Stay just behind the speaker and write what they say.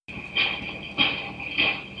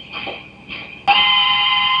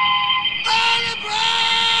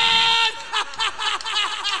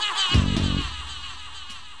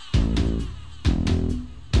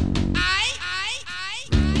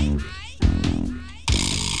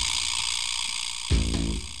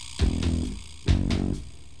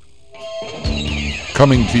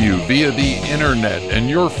Coming to you via the internet and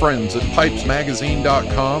your friends at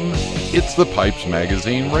pipesmagazine.com, it's the Pipes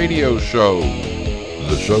Magazine Radio Show.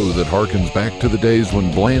 The show that harkens back to the days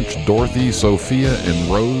when Blanche, Dorothy, Sophia,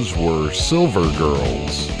 and Rose were silver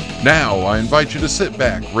girls. Now, I invite you to sit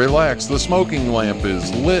back, relax, the smoking lamp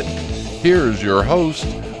is lit. Here's your host,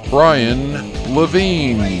 Brian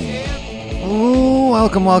Levine. Oh,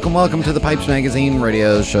 welcome to the Pipes Magazine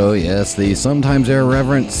Radio Show. Yes, the sometimes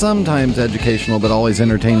irreverent, sometimes educational, but always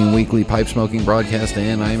entertaining weekly pipe smoking broadcast.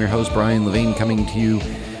 And I am your host, Brian Levine, coming to you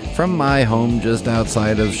from my home just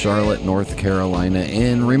outside of Charlotte, North Carolina.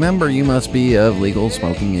 And remember, you must be of legal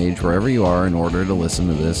smoking age wherever you are in order to listen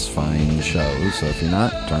to this fine show. So if you're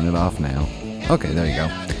not, turn it off now. Okay, there you go.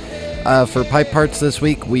 For pipe parts this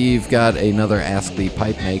week, we've got another Ask the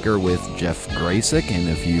Pipe Maker with Jeff Gracik. And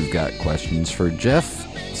if you've got questions for Jeff,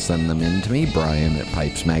 send them in to me, Brian at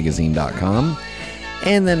pipesmagazine.com.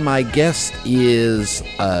 And then my guest is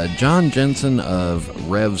John Jensen of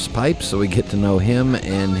Revs Pipes, so we get to know him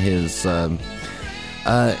and his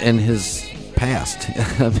past.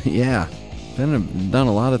 Yeah, done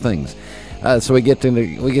a lot of things. So we get to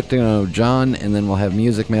know John, and then we'll have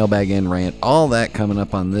music, mailbag, and rant, all that coming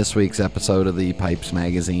up on this week's episode of the Pipes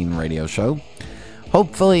Magazine Radio Show.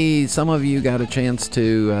 Hopefully, some of you got a chance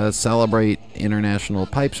to celebrate International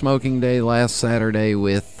Pipe Smoking Day last Saturday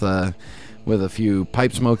with a few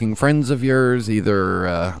pipe smoking friends of yours, either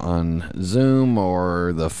on Zoom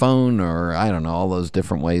or the phone, or I don't know, all those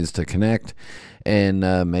different ways to connect.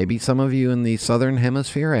 And maybe some of you in the Southern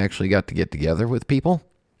Hemisphere actually got to get together with people.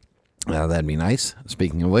 That'd be nice.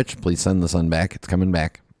 Speaking of which, please send the sun back. It's coming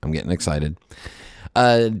back. I'm getting excited.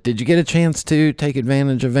 Did you get a chance to take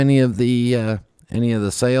advantage of any of the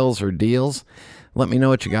sales or deals? Let me know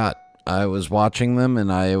what you got. I was watching them,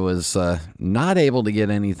 and I was not able to get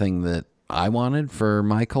anything that I wanted for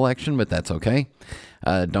my collection, but that's okay.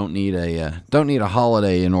 Don't need a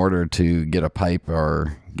holiday in order to get a pipe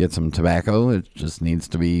or get some tobacco. It just needs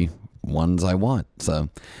to be ones I want. So,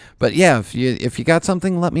 but yeah, if you got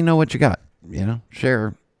something, let me know what you got. You know,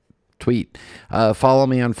 share, tweet, follow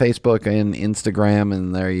me on Facebook and Instagram,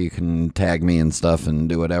 and there you can tag me and stuff and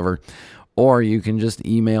do whatever. Or you can just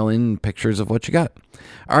email in pictures of what you got.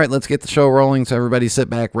 All right, let's get the show rolling. So everybody sit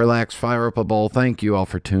back, relax, fire up a bowl. Thank you all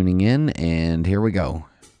for tuning in, and here we go.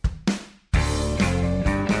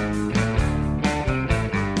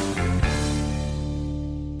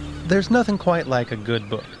 There's nothing quite like a good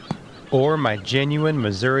book, or my genuine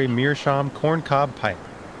Missouri Meerschaum corncob pipe,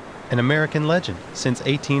 an American legend since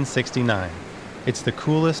 1869. It's the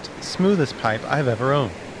coolest, smoothest pipe I've ever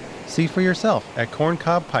owned. See for yourself at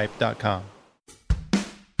corncobpipe.com.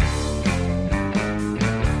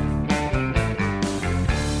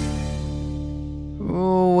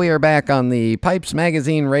 We are back on the Pipes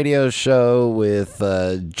Magazine Radio Show with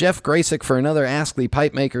Jeff Gracik for another Ask the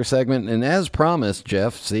Pipe Maker segment. And as promised,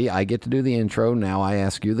 Jeff, see, I get to do the intro. Now I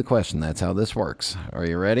ask you the question. That's how this works. Are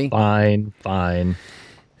you ready? Fine.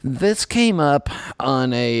 This came up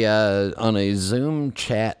on a Zoom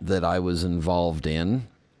chat that I was involved in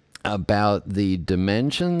about the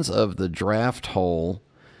dimensions of the draft hole,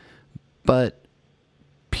 but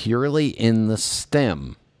purely in the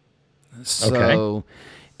stem. So, okay.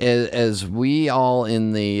 As we all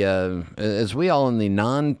in the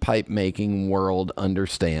non-pipe making world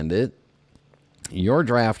understand it, your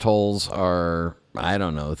draft holes are, I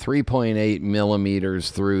don't know, 3.8 millimeters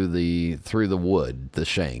through the wood, the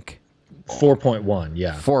shank. 4.1,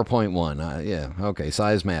 yeah. 4.1, yeah. Okay,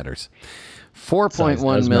 size matters.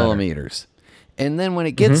 4.1 millimeters. And then when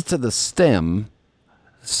it gets to the stem,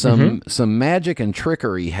 some magic and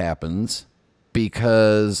trickery happens,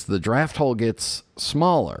 because the draft hole gets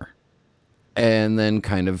smaller and then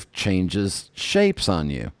kind of changes shapes on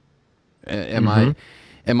you. Am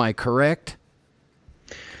I correct?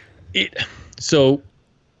 So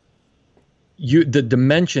the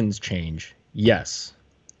dimensions change, yes.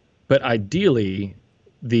 But ideally,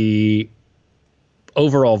 the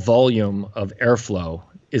overall volume of airflow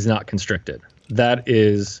is not constricted. That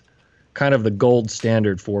is kind of the gold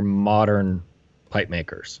standard for modern pipe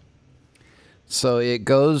makers. So it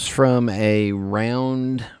goes from a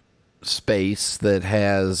round space that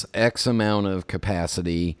has X amount of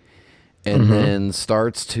capacity and then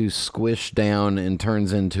starts to squish down and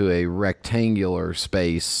turns into a rectangular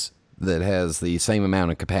space that has the same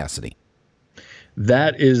amount of capacity.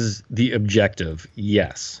 That is the objective,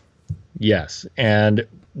 yes. Yes, and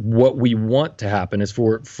what we want to happen is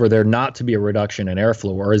for there not to be a reduction in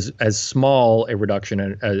airflow, or as small a reduction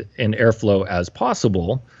in airflow as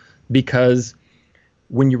possible, because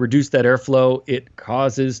when you reduce that airflow, it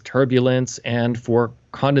causes turbulence, and for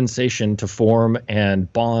condensation to form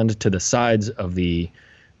and bond to the sides of the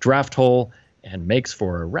draft hole and makes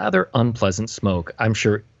for a rather unpleasant smoke. I'm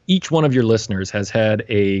sure each one of your listeners has had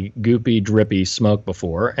a goopy, drippy smoke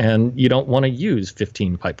before, and you don't want to use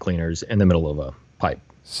 15 pipe cleaners in the middle of a pipe.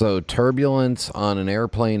 So turbulence on an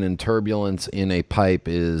airplane and turbulence in a pipe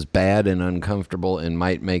is bad and uncomfortable and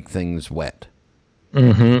might make things wet.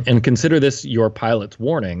 Mm-hmm. And consider this your pilot's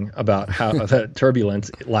warning about how that turbulence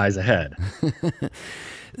lies ahead.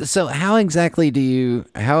 So how exactly do you,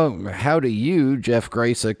 how do you, Jeff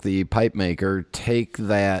Gracik, the pipe maker, take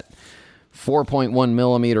that 4.1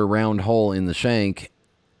 millimeter round hole in the shank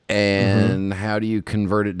and how do you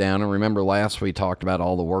convert it down? And remember last we talked about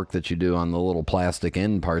all the work that you do on the little plastic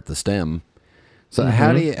end part, the stem. So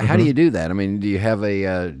how do you do that? I mean, do you have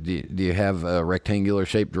a rectangular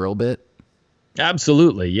shaped drill bit?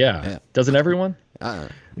 Absolutely, yeah. Doesn't everyone?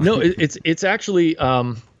 No, it's actually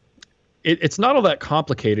it's not all that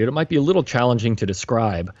complicated. It might be a little challenging to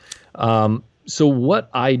describe. So what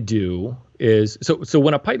I do is so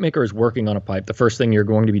when a pipe maker is working on a pipe, the first thing you're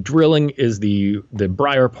going to be drilling is the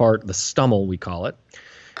briar part, the stummel we call it,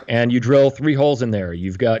 and you drill 3 holes in there.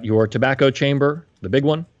 You've got your tobacco chamber, the big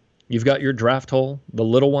one. You've got your draft hole, the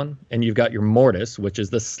little one, and you've got your mortise, which is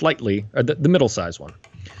the middle size one.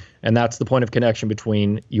 And that's the point of connection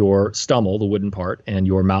between your stummel, the wooden part, and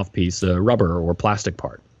your mouthpiece, rubber or plastic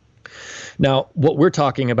part. Now, what we're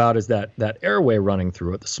talking about is that airway running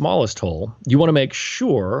through it, the smallest hole. You want to make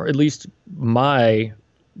sure, at least my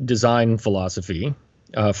design philosophy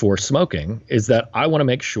for smoking, is that I want to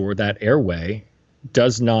make sure that airway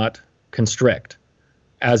does not constrict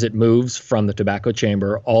as it moves from the tobacco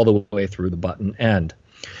chamber all the way through the button end.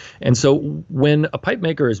 And so when a pipe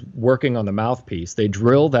maker is working on the mouthpiece, they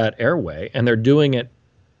drill that airway, and they're doing it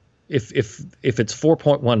if it's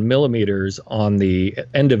 4.1 millimeters on the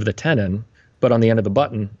end of the tenon, but on the end of the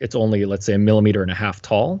button, it's only, let's say, 1.5 millimeters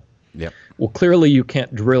tall. Yep. Well, clearly you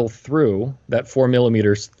can't drill through that 4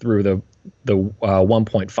 millimeters through the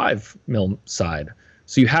 1.5 mil side.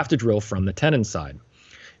 So you have to drill from the tenon side.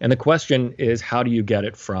 And the question is, how do you get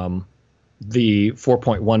it from the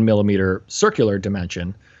 4.1 millimeter circular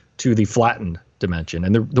dimension to the flattened dimension?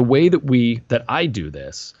 And the way that I do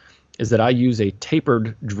this is that I use a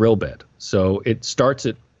tapered drill bit. So it starts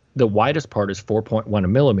at the widest part is 4.1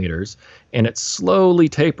 millimeters, and it slowly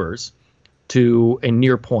tapers to a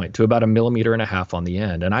near point, to about 1.5 millimeters on the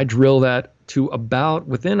end. And I drill that to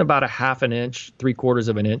within about 1/2 inch, 3/4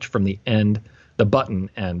 of an inch from the end, the button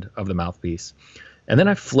end of the mouthpiece. And then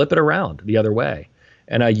I flip it around the other way.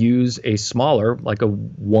 And I use a smaller, like a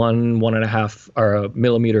 1.5 or a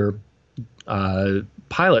millimeter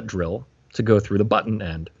pilot drill to go through the button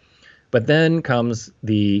end. But then comes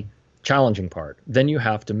the challenging part. Then you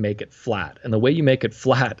have to make it flat. And the way you make it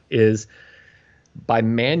flat is by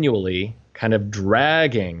manually kind of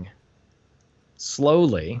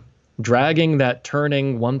slowly dragging that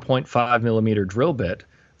turning 1.5 millimeter drill bit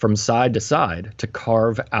from side to side to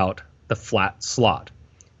carve out the flat slot.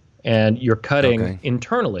 And you're cutting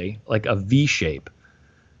internally like a V shape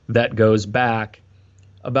that goes back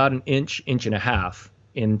about 1 inch, 1.5 inches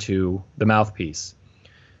into the mouthpiece.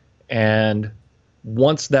 And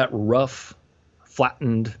once that rough,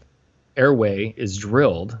 flattened airway is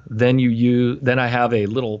drilled, then I have a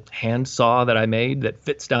little hand saw that I made that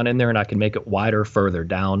fits down in there, and I can make it wider further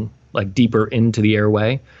down, like deeper into the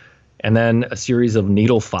airway. And then a series of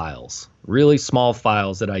needle files, really small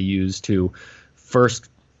files that I use to first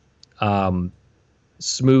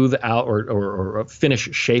smooth out or finish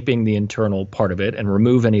shaping the internal part of it and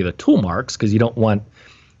remove any of the tool marks, because you don't want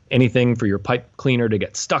anything for your pipe cleaner to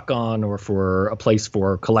get stuck on, or for a place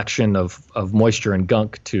for collection of moisture and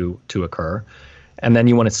gunk to occur. And then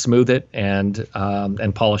you want to smooth it and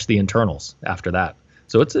polish the internals after that.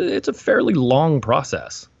 So it's a fairly long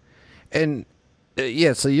process. And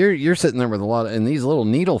so you're sitting there with a lot of, and these little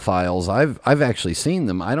needle files, I've actually seen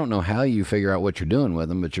them. I don't know how you figure out what you're doing with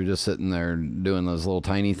them, but you're just sitting there doing those little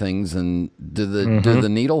tiny things. And do the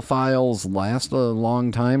needle files last a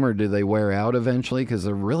long time, or do they wear out eventually? Because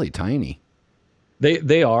they're really tiny.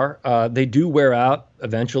 They are. They do wear out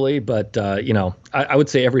eventually, but I would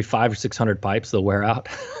say every 500 or 600 pipes they'll wear out.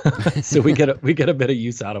 So we get a bit of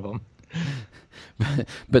use out of them.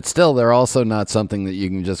 But still, they're also not something that you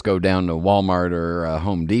can just go down to Walmart or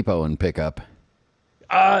Home Depot and pick up.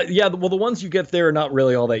 Yeah, well, the ones you get there are not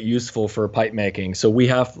really all that useful for pipe making. So we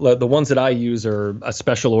have the ones that I use are a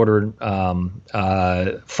special ordered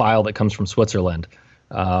file that comes from Switzerland,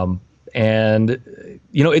 and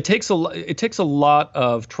it takes a lot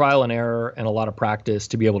of trial and error and a lot of practice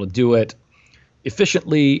to be able to do it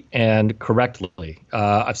efficiently and correctly.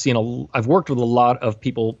 I've worked with a lot of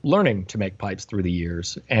people learning to make pipes through the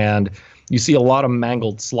years, and you see a lot of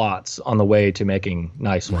mangled slots on the way to making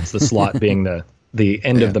nice ones. The slot being the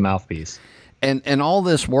end of the mouthpiece. And all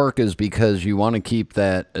this work is because you want to keep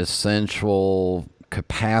that essential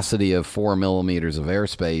capacity of 4 millimeters of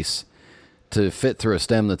airspace to fit through a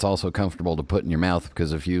stem that's also comfortable to put in your mouth.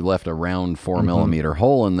 Because if you left a round 4 millimeter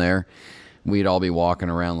hole in there, we'd all be walking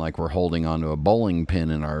around like we're holding onto a bowling pin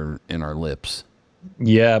in our lips.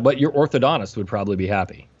 Yeah, but your orthodontist would probably be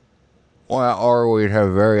happy. Well, or we'd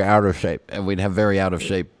have very out of shape. We'd have very out of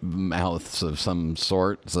shape mouths of some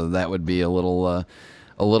sort, so that would be a little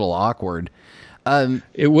awkward.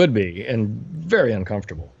 It would be, and very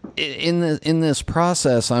uncomfortable. In this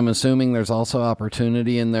process, I'm assuming there's also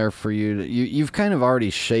opportunity in there for you've kind of already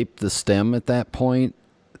shaped the stem at that point.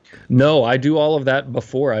 No, I do all of that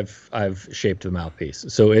before I've shaped the mouthpiece.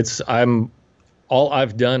 So all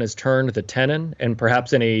I've done is turned the tenon and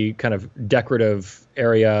perhaps any kind of decorative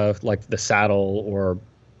area like the saddle or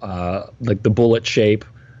like the bullet shape.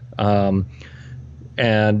 But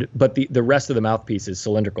the rest of the mouthpiece is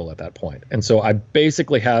cylindrical at that point. And so I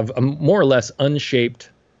basically have a more or less unshaped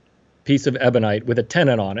piece of ebonite with a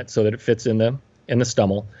tenon on it so that it fits in the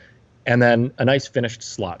stummel, and then a nice finished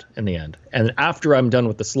slot in the end. And after I'm done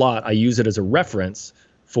with the slot, I use it as a reference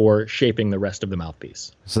for shaping the rest of the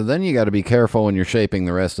mouthpiece. So then you got to be careful when you're shaping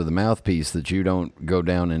the rest of the mouthpiece that you don't go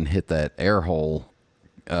down and hit that air hole.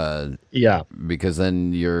 Because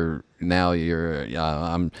then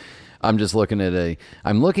I'm just looking at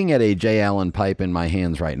a J. Allen pipe in my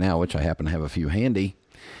hands right now, which I happen to have a few handy.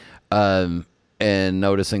 And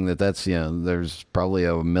noticing that's, there's probably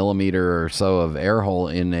a millimeter or so of air hole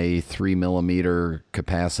in a 3 millimeter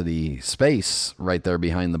capacity space right there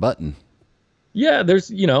behind the button. Yeah,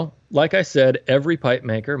 there's, like I said, every pipe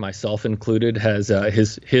maker, myself included, has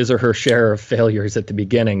his or her share of failures at the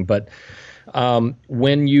beginning. But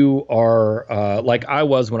when you are, like I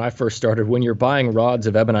was when I first started, when you're buying rods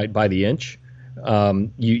of ebonite by the inch,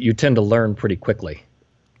 you tend to learn pretty quickly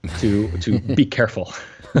to be careful.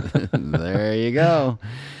 There you go.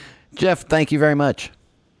 Jeff, thank you very much.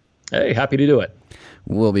 Hey, happy to do it.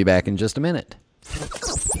 We'll be back in just a minute.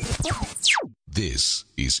 This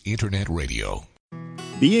is Internet Radio.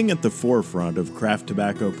 Being at the forefront of craft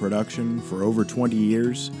tobacco production for over 20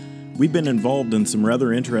 years, we've been involved in some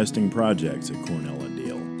rather interesting projects at Cornell &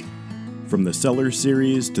 Deal. From the Cellar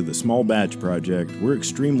Series to the Small Batch Project, we're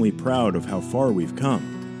extremely proud of how far we've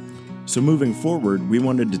come. So moving forward, we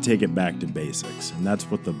wanted to take it back to basics, and that's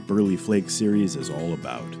what the Burley Flake series is all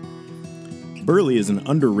about. Burley is an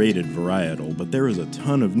underrated varietal, but there is a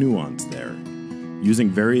ton of nuance there. Using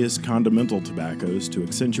various condimental tobaccos to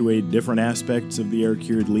accentuate different aspects of the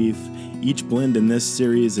air-cured leaf, each blend in this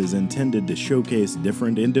series is intended to showcase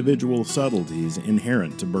different individual subtleties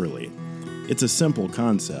inherent to Burley. It's a simple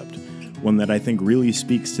concept, one that I think really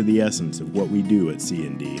speaks to the essence of what we do at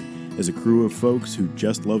C&D. As a crew of folks who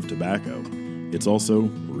just love tobacco. It's also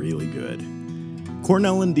really good.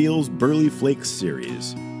 Cornell & Deal's Burley Flakes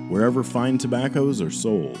series, wherever fine tobaccos are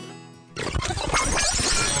sold.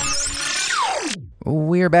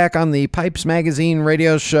 We're back on the Pipes Magazine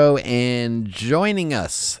radio show, and joining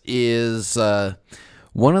us is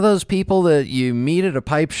one of those people that you meet at a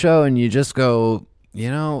pipe show and you just go,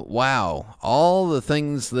 wow, all the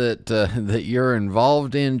things that you're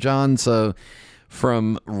involved in, John. So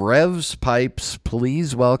from Revs Pipes,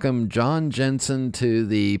 please welcome John Jensen to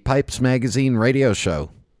the Pipes Magazine radio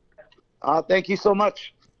show. Thank you so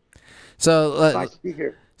much. So nice to be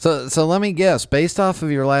here. So let me guess, based off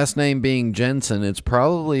of your last name being Jensen, it's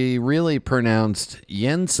probably really pronounced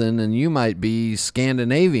Jensen, and you might be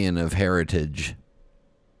Scandinavian of heritage.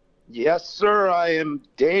 Yes, sir, I am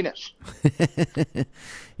Danish.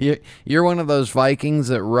 You're one of those Vikings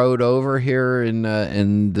that rode over here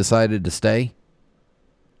and decided to stay?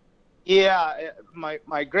 Yeah,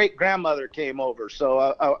 my great grandmother came over, so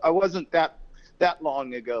I wasn't that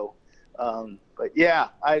long ago. But yeah,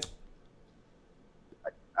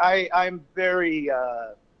 I'm very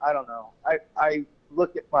I don't know. I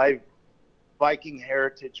look at my Viking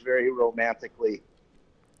heritage very romantically.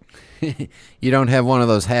 You don't have one of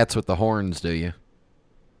those hats with the horns, do you?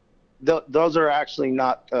 Those are actually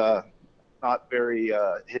not very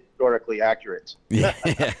historically accurate. Yeah.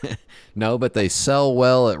 No, but they sell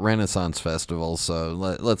well at Renaissance festivals, so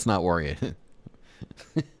let's not worry.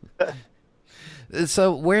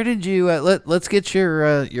 So where did you let's get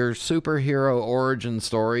your superhero origin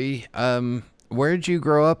story. Where did you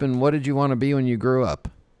grow up, and what did you want to be when you grew up?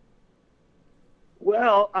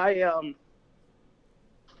 Well,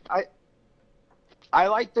 I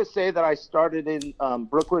like to say that I started in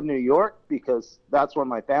Brooklyn, New York, because that's where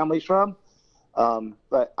my family's from.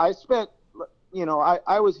 But I spent,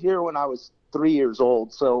 I was here when I was 3 years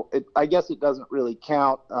old, so I guess it doesn't really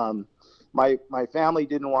count. My family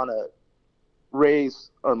didn't want to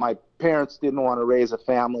my parents didn't want to raise a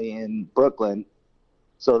family in Brooklyn,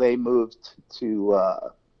 so they moved to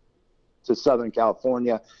Southern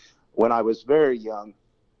California when I was very young,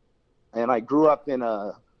 and I grew up in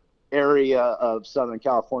a area of Southern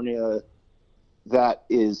California that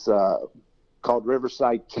is called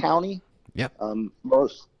Riverside County. Yep.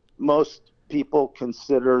 Most people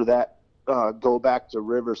consider that go back to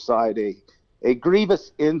Riverside a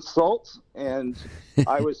grievous insult, and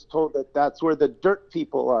I was told that that's where the dirt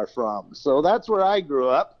people are from. So that's where I grew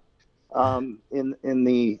up, in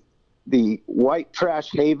the white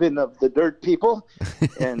trash haven of the dirt people,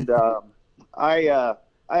 and I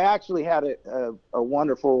actually had a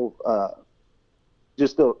wonderful,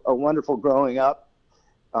 just a wonderful growing up.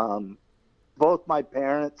 Both my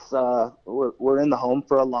parents were in the home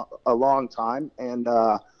for a long time, and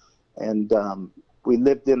we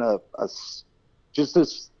lived in just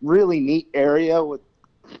this really neat area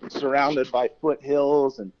surrounded by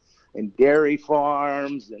foothills and dairy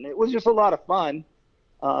farms, and it was just a lot of fun.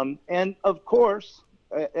 And of course,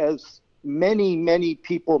 as many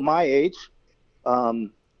people my age,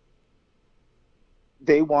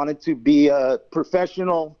 they wanted to be a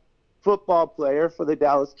professional football player for the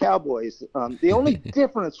Dallas Cowboys. The only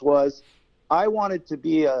difference was I wanted to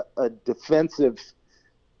be a defensive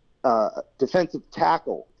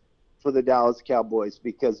tackle for the Dallas Cowboys,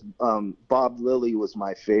 because Bob Lilly was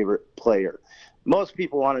my favorite player. Most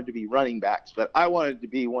people wanted to be running backs, but I wanted to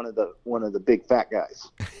be one of the big fat guys.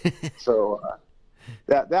 So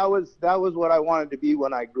that was what I wanted to be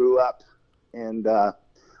when I grew up. And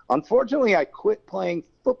unfortunately, I quit playing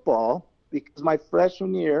football because my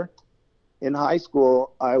freshman year in high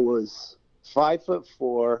school, I was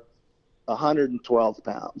 5'4", 112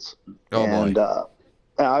 pounds. Oh, and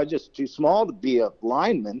I was just too small to be a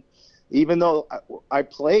lineman, even though I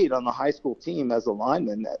played on the high school team as a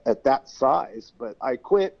lineman at that size. But I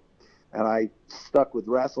quit, and I stuck with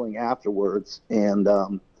wrestling afterwards. And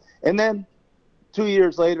then 2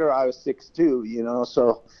 years later, I was 6'2",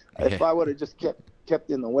 so if I would have just kept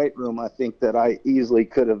in the weight room, I think that I easily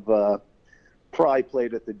could have probably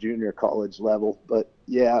played at the junior college level. But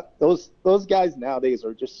yeah, those guys nowadays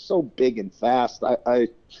are just so big and fast.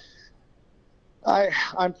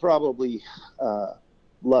 I'm probably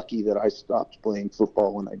lucky that I stopped playing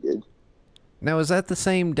football when I did. Now, is that the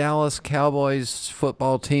same Dallas Cowboys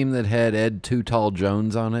football team that had Ed Too Tall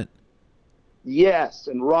Jones on it? Yes,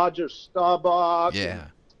 and Roger Staubach. Yeah.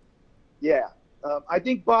 Yeah. I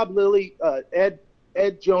think Bob Lilly,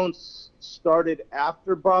 Ed Jones started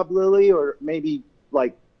after Bob Lilly, or maybe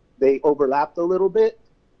like they overlapped a little bit.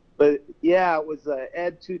 But yeah, it was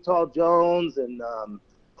Ed Too Tall Jones and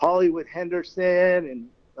Hollywood Henderson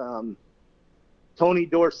and Tony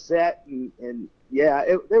Dorsett, and yeah,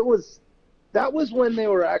 that was when they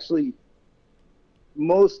were actually,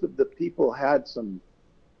 most of the people had some,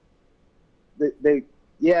 I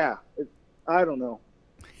don't know.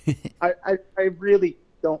 I really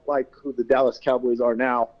don't like who the Dallas Cowboys are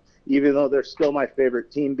now, even though they're still my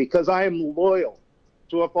favorite team, because I am loyal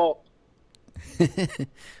to a fault.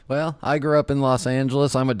 Well, I grew up in Los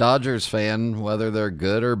Angeles. I'm a Dodgers fan. Whether they're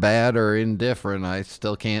good or bad or indifferent, I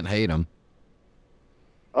still can't hate them.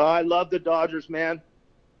 I love the Dodgers, man.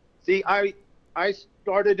 See, I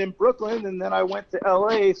started in Brooklyn, and then I went to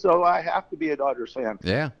L.A., so I have to be a Dodgers fan.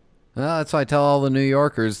 Yeah. Well, that's why I tell all the New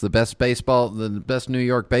Yorkers the best New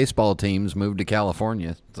York baseball teams moved to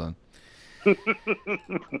California. So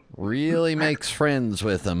really makes friends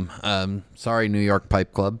with them. Sorry, New York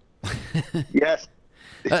Pipe Club. Yes.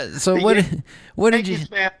 So what did you?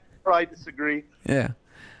 Fan, probably disagree. Yeah.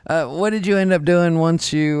 What did you end up doing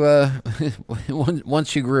once you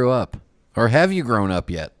grew up, or have you grown up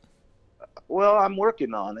yet? Well, I'm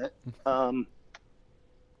working on it.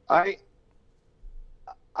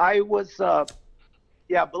 I was,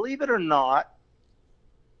 believe it or not,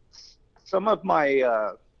 some of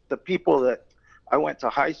my the people that I went to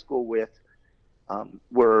high school with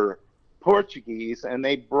were Portuguese, and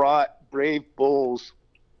they brought Brave Bulls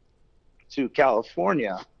to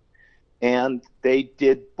California, and they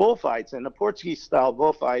did bullfights. And the Portuguese style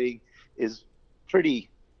bullfighting is pretty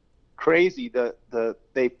crazy.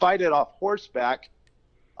 They fight it off horseback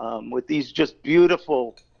with these just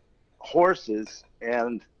beautiful horses,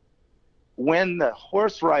 and when the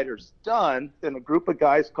horse rider's done, then a group of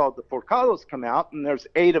guys called the Forcados come out, and there's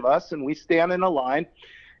 8 of us, and we stand in a line,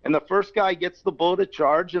 And the first guy gets the bull to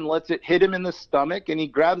charge and lets it hit him in the stomach, and he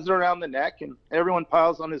grabs it around the neck, and everyone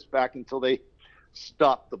piles on his back until they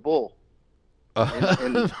stop the bull.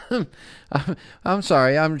 I'm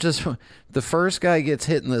sorry. The first guy gets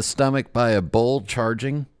hit in the stomach by a bull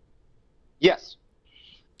charging? Yes.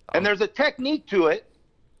 And there's a technique to it.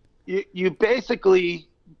 You basically,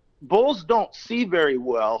 bulls don't see very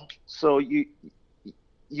well, so you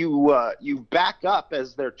back up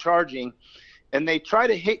as they're charging, and they try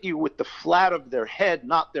to hit you with the flat of their head,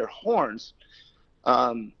 not their horns.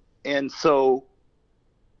 And so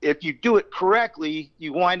if you do it correctly,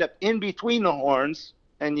 you wind up in between the horns,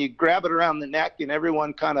 and you grab it around the neck, and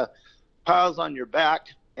everyone kind of piles on your back,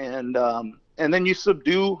 and then you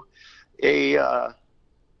subdue a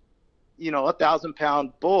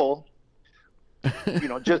 1,000-pound bull.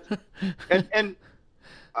 And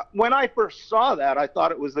when I first saw that, I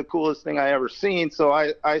thought it was the coolest thing I ever seen. So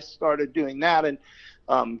I started doing that. And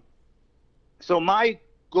so my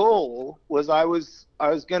goal was I was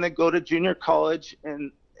going to go to junior college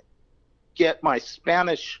and get my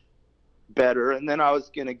Spanish better. And then I was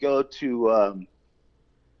going to go to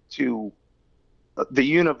the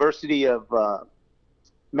University of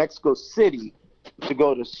Mexico City to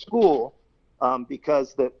go to school.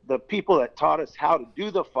 Because the people that taught us how to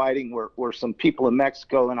do the fighting were some people in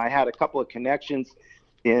Mexico, and I had a couple of connections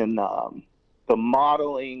in the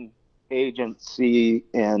modeling agency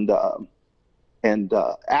and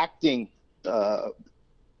acting.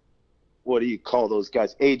 What do you call those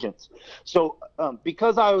guys? Agents. So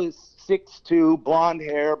because I was 6'2", blonde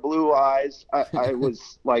hair, blue eyes, I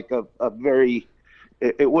was like a very.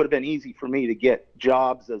 It would have been easy for me to get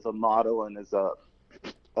jobs as a model and as a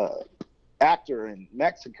actor in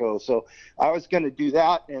Mexico. So I was going to do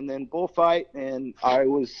that and then bullfight, and I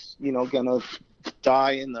was, going to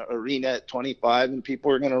die in the arena at 25, and people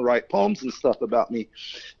were going to write poems and stuff about me.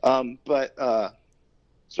 So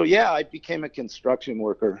yeah, I became a construction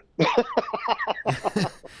worker.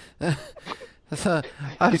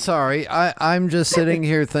 I'm sorry. I'm just sitting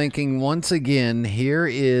here thinking, once again, here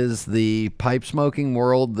is the pipe smoking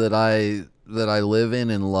world that I live in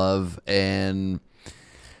and love, and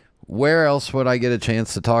where else would I get a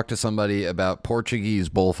chance to talk to somebody about Portuguese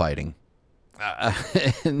bullfighting?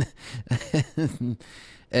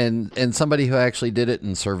 And somebody who actually did it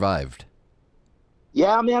and survived.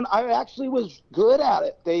 Yeah, man, I actually was good at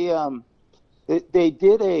it. They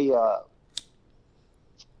did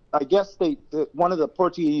I guess one of the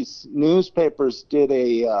Portuguese newspapers did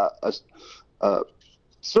a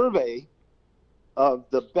survey of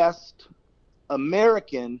the best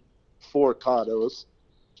American Forcados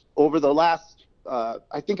over the last,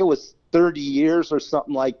 I think it was 30 years or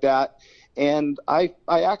something like that. And I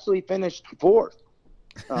actually finished fourth.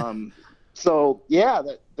 So yeah,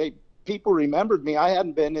 people remembered me. I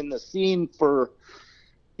hadn't been in the scene for,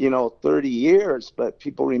 30 years, but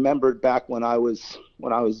people remembered back when I was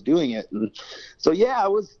doing it. And so, yeah,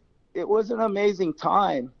 it was an amazing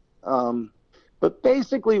time. But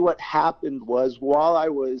basically what happened was, while I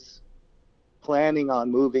was planning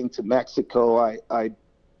on moving to Mexico, I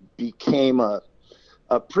became a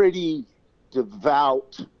pretty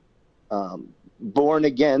devout, born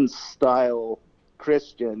again style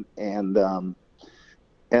Christian. And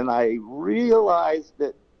I realized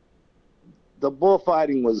that the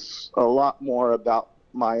bullfighting was a lot more about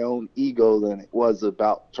my own ego than it was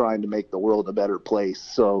about trying to make the world a better place.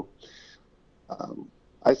 So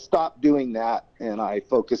I stopped doing that, and I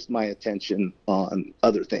focused my attention on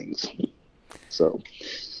other things. So,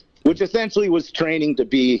 which essentially was training to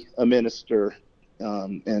be a minister.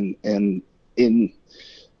 And in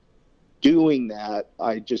doing that,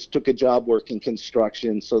 I just took a job working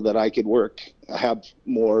construction so that I could have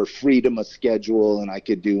more freedom of schedule, and I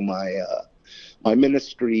could do my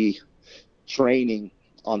ministry training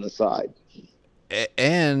on the side.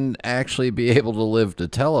 And actually be able to live to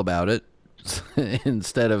tell about it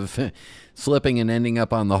instead of slipping and ending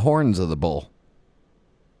up on the horns of the bull.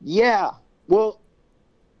 Yeah. Well,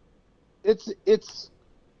 it's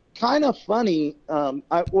kind of funny.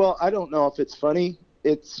 I don't know if it's funny.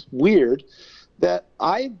 It's weird that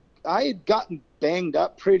I had gotten banged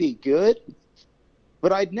up pretty good,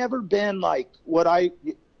 but I'd never been like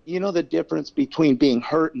the difference between being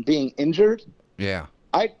hurt and being injured. Yeah.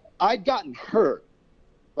 I'd gotten hurt,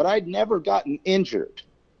 but I'd never gotten injured.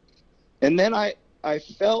 And then I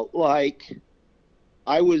felt like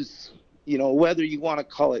I was, whether you want to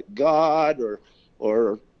call it God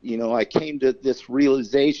or I came to this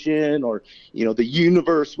realization, or, the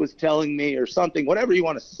universe was telling me or something, whatever you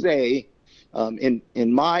want to say,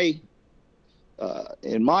 in my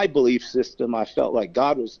in my belief system, I felt like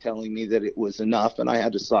God was telling me that it was enough and I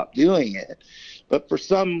had to stop doing it. But for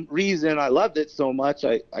some reason, I loved it so much,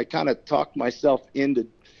 I kind of talked myself into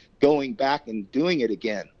going back and doing it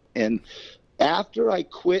again. And after I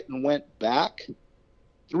quit and went back,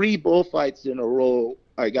 3 bullfights in a row,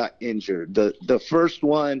 I got injured. The first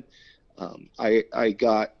one, I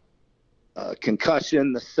got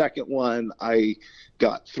concussion. The second one, I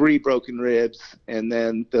got 3 broken ribs. And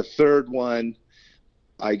then the third one,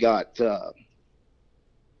 I got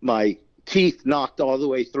my teeth knocked all the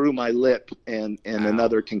way through my lip and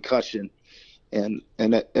another concussion. And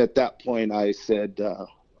at that point I said,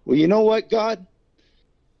 well, you know what, God?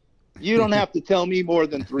 You don't have to tell me more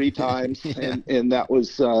than 3 times. And that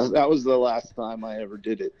was the last time I ever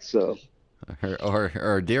did it. So,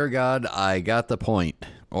 or dear God, I got the point,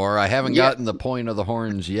 or I haven't gotten the point of the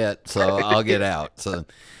horns yet, so I'll get out. So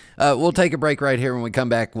we'll take a break right here. When we come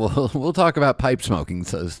back, we'll talk about pipe smoking.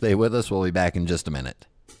 So stay with us. We'll be back in just a minute.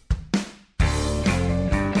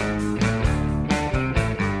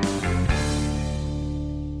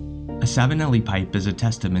 A Savinelli pipe is a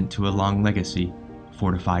testament to a long legacy,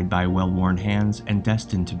 fortified by well-worn hands and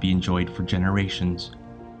destined to be enjoyed for generations.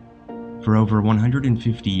 For over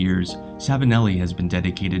 150 years, Savinelli has been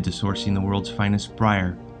dedicated to sourcing the world's finest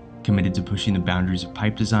briar, committed to pushing the boundaries of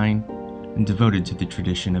pipe design, and devoted to the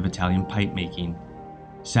tradition of Italian pipe making.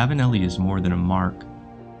 Savinelli is more than a mark.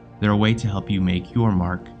 They're a way to help you make your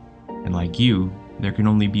mark, and like you, there can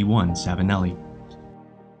only be one Savinelli.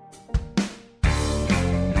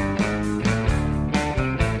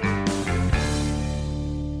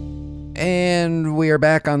 And we are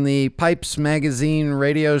back on the Pipes Magazine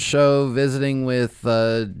radio show, visiting with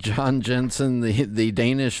John Jensen, the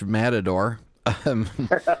Danish matador. Well,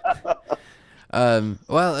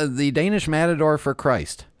 the Danish matador for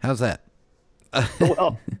Christ. How's that?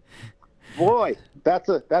 Well, boy, that's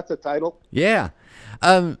a title. Yeah.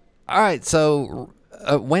 All right. So,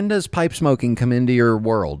 when does pipe smoking come into your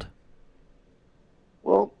world?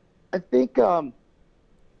 Well, I think I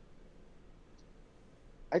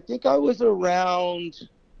was around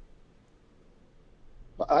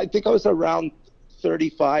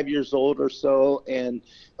 35 years old or so. And,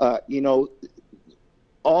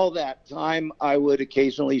 all that time I would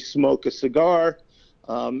occasionally smoke a cigar.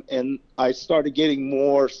 And I started getting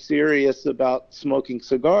more serious about smoking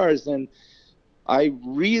cigars. And I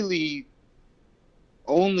really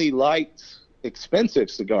only liked expensive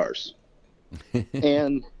cigars.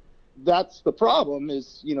 And that's the problem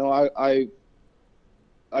is,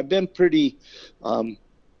 I've been pretty,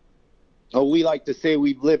 we like to say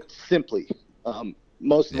we've lived simply.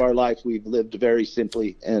 Most of our life we've lived very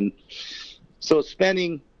simply. And so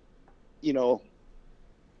spending, $8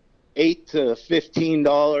 to $15,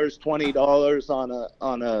 $20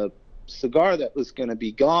 on a cigar that was going to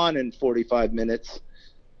be gone in 45 minutes,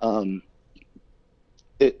 I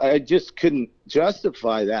just couldn't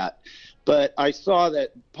justify that. But I saw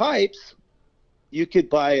that pipes, you could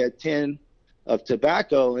buy a tin of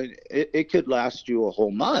tobacco and it could last you a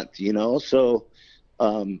whole month, So,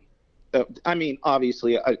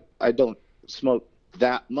 obviously I don't smoke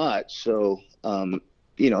that much. So,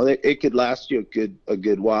 it could last you a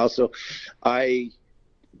good while. So I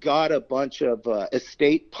got a bunch of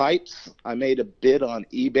estate pipes. I made a bid on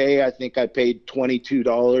eBay. I think I paid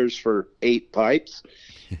 $22 for 8 pipes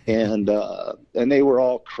and they were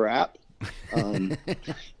all crap.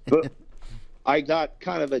 But I got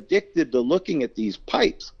kind of addicted to looking at these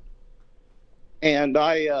pipes, and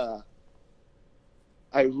I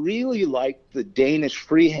really liked the Danish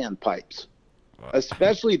freehand pipes,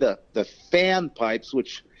 especially the fan pipes,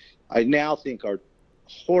 which I now think are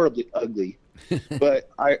horribly ugly.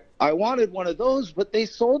 But I wanted one of those, but they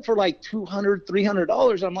sold for like $200,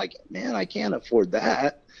 $300. I'm like, man, I can't afford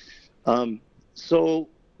that. So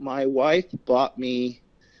my wife bought me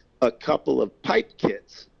a couple of pipe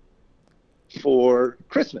kits for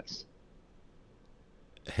Christmas.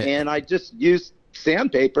 And I just used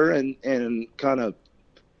sandpaper and kind of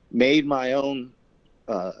made my own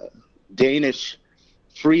Danish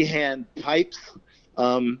freehand pipes.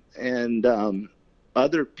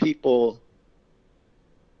 Other people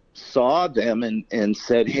saw them and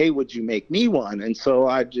said, hey, would you make me one? And so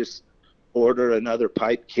I just ordered another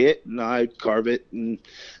pipe kit and I'd carve it. And,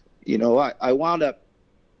 I wound up,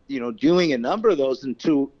 doing a number of those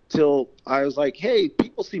until I was like, hey,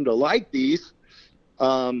 people seem to like these.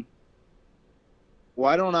 Why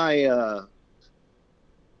don't I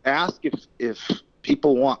ask if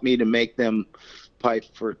people want me to make them pipe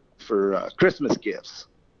for Christmas gifts?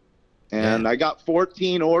 And I got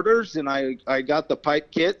 14 orders, and I got the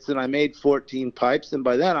pipe kits, and I made 14 pipes. And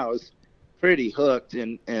by then I was pretty hooked,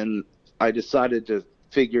 and I decided to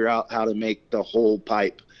figure out how to make the whole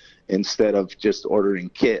pipe instead of just ordering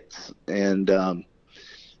kits. And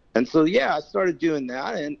so, yeah, I started doing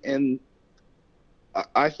that, and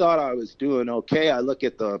I thought I was doing okay. I look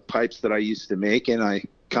at the pipes that I used to make and I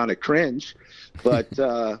kind of cringe, but,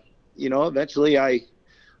 eventually I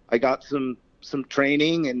got some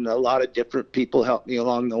training, and a lot of different people helped me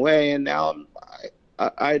along the way. And now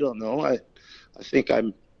I don't know. I think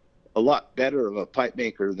I'm a lot better of a pipe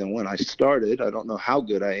maker than when I started. I don't know how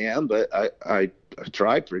good I am, but I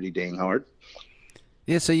try pretty dang hard.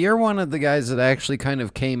 Yeah, so you're one of the guys that actually kind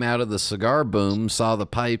of came out of the cigar boom, saw the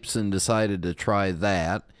pipes and decided to try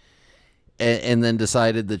that, and then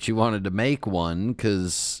decided that you wanted to make one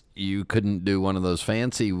because you couldn't do one of those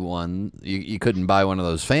fancy ones. You couldn't buy one of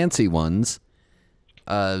those fancy ones.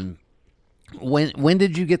 When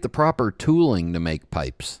did you get the proper tooling to make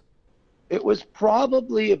pipes? It was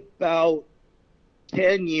probably about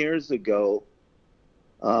 10 years ago.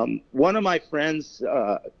 One of my friends,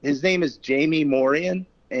 his name is Jamie Morian,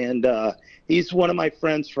 and he's one of my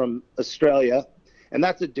friends from Australia, and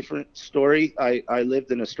that's a different story. I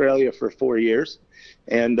lived in Australia for 4 years,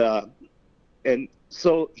 and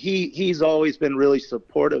so he's always been really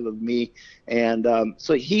supportive of me, and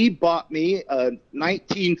so he bought me a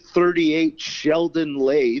 1938 Sheldon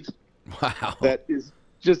lathe. Wow. That is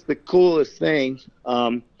just the coolest thing.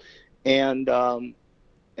 And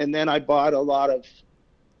then I bought a lot of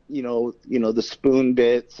the spoon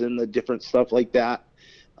bits and the different stuff like that.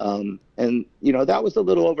 And that was a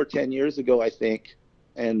little over 10 years ago, I think.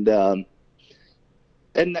 And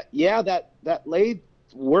yeah, that lathe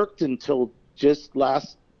worked until just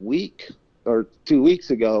last week or 2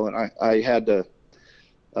 weeks ago. And I had to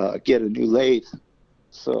get a new lathe.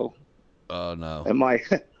 So, oh no. And my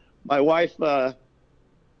wife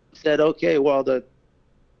said, okay, well, the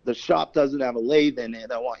shop doesn't have a lathe in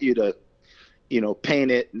it. I want you to,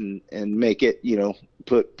 paint it and make it,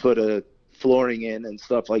 put a flooring in and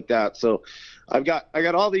stuff like that. So I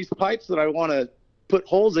got all these pipes that I want to put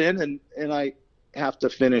holes in, and I have to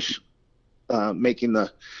finish making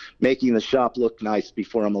the shop look nice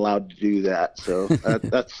before I'm allowed to do that. So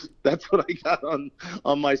that's what I got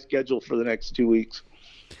on my schedule for the next 2 weeks.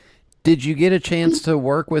 Did you get a chance to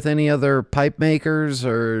work with any other pipe makers,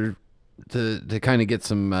 or to kind of get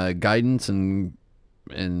some guidance and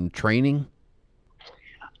training?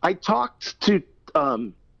 I talked to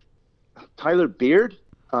Tyler Beard.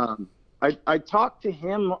 I talked to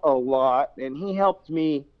him a lot, and he helped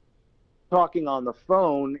me talking on the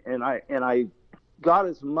phone, and I got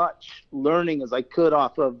as much learning as I could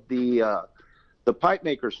off of the Pipe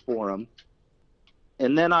Makers Forum.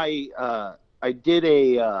 And then I did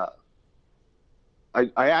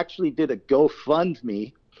I actually did a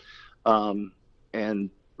GoFundMe and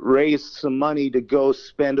raised some money to go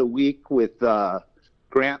spend a week with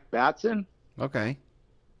Grant Batson. Okay.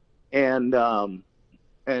 And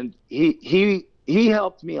he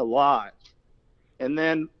helped me a lot. And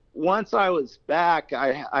then once I was back,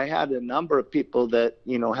 I had a number of people that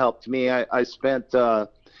helped me. I spent a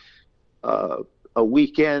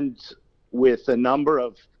weekend with a number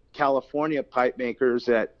of California pipe makers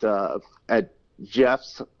at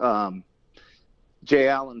Jeff's J.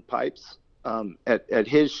 Allen Pipes at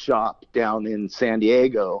his shop down in San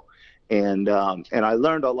Diego, and I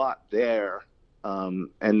learned a lot there. And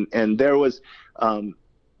there was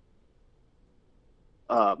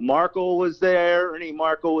Marco was there, Ernie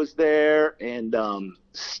Marco was there, and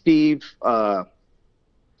Steve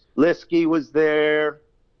Liskey was there.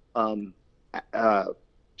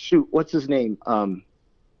 What's his name?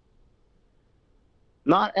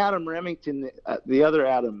 Not Adam Remington, the other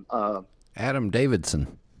Adam. Adam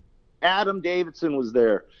Davidson. Adam Davidson was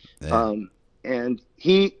there, Yeah. and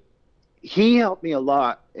he helped me a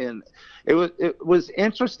lot. And it was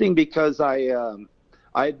interesting because I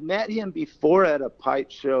had met him before at a pipe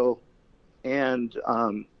show, and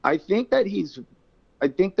I think that he's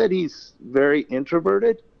very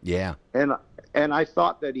introverted. Yeah. And I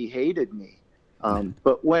thought that he hated me,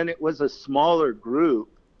 but when it was a smaller group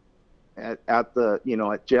at the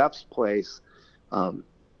at Jeff's place,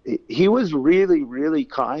 he was really, really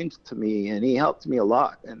kind to me, and he helped me a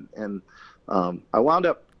lot. And I wound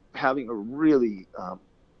up having a really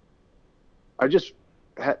I just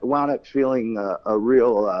wound up feeling a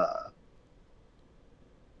real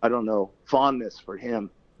fondness for him.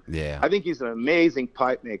 Yeah. I think he's an amazing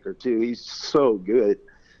pipe maker too. He's so good.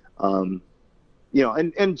 And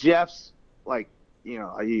Jeff's like,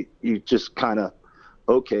 you just kind of,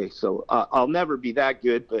 okay, so I'll never be that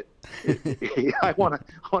good, but I want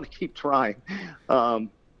to keep trying.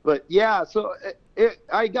 But yeah, so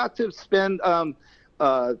I got to spend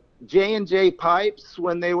J&J Pipes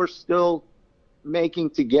when they were still making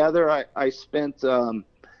together. I spent a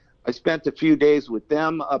few days with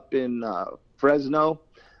them up in Fresno.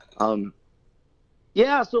 So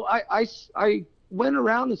I went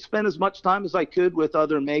around and spent as much time as I could with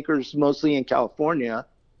other makers, mostly in California.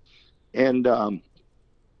 And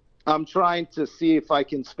I'm trying to see if I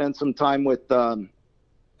can spend some time with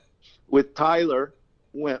Tyler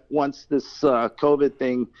once this COVID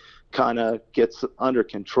thing kind of gets under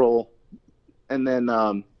control. And then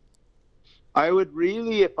I would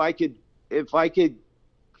really, if I could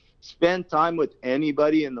spend time with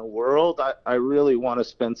anybody in the world, I really want to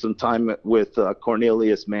spend some time with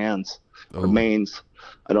Cornelius Mains. Or Mains.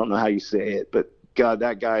 I don't know how you say it, but God,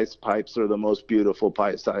 that guy's pipes are the most beautiful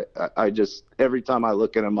pipes. I just, every time I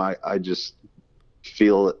look at him, I just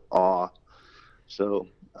feel awe. So,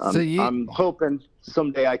 I'm hoping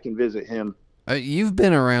someday I can visit him. You've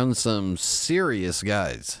been around some serious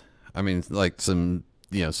guys. I mean, like some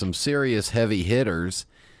serious heavy hitters.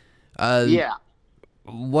 Yeah.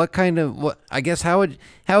 I guess how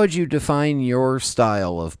would you define your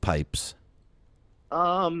style of pipes?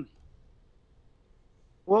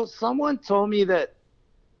 Well, someone told me that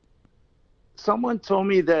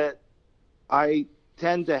I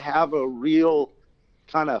tend to have a real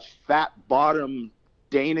kind of fat bottom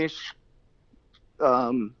Danish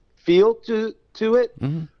feel to it,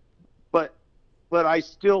 mm-hmm. but I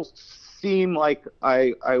still seem like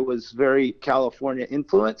I was very California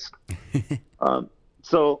influenced.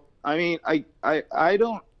 So I mean, I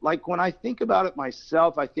don't, like, when I think about it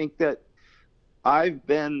myself, I think that I've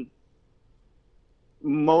been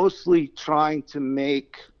mostly trying to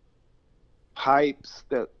make pipes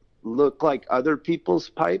that look like other people's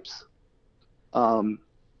pipes. And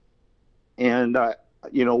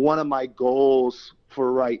one of my goals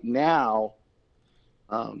for right now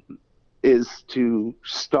is to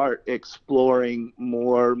start exploring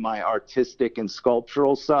more my artistic and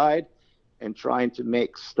sculptural side and trying to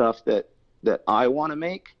make stuff that I want to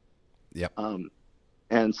make. Yep.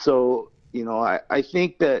 And so, I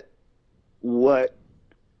think that what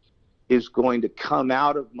is going to come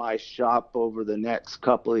out of my shop over the next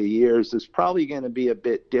couple of years is probably going to be a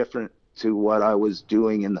bit different to what I was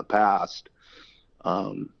doing in the past.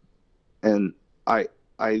 And I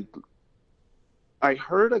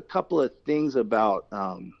heard a couple of things about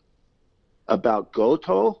Goto,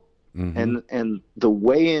 mm-hmm. and the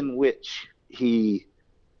way in which he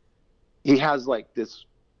has like this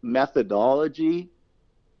methodology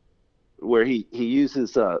where he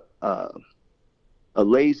uses a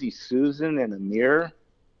lazy Susan and a mirror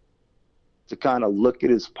to kind of look at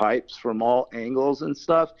his pipes from all angles and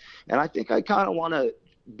stuff. And I think I kind of want to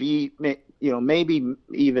be, maybe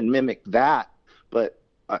even mimic that, but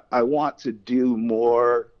I want to do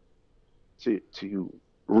more to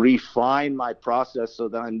refine my process so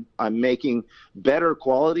that I'm making better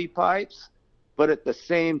quality pipes, but at the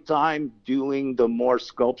same time doing the more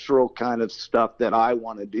sculptural kind of stuff that I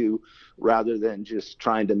want to do, rather than just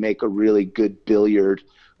trying to make a really good billiard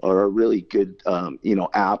or a really good,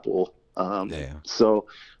 apple. So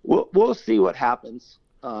we'll see what happens.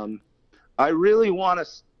 I really want to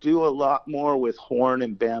do a lot more with horn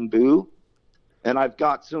and bamboo, and I've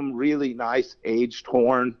got some really nice aged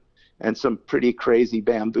horn and some pretty crazy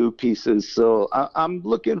bamboo pieces. So I'm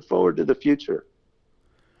looking forward to the future.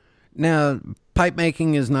 Now, pipe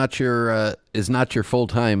making is not your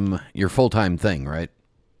full-time thing, right?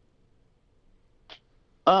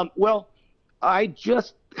 Well, I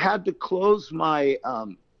just had to close my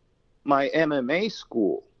my MMA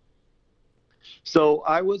school. So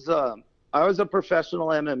I was a professional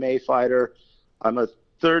MMA fighter. I'm a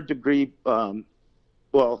third degree. I'm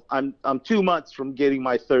 2 months from getting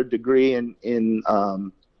my third degree in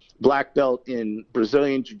black belt in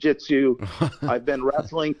Brazilian Jiu-Jitsu. I've been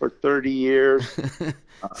wrestling for 30 years.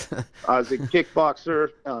 I was a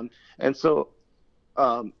kickboxer, and so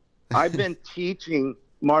I've been teaching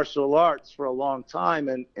martial arts for a long time,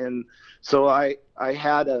 and so I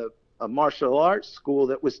had a martial arts school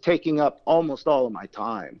that was taking up almost all of my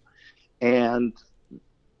time, and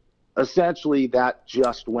essentially that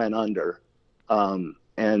just went under.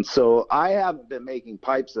 And so I haven't been making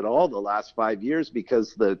pipes at all the last 5 years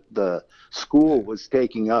because the school was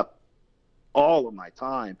taking up all of my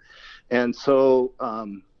time. And so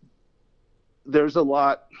there was a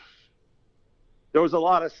lot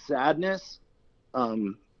of sadness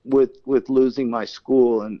with losing my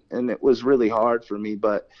school, and it was really hard for me.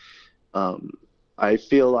 But I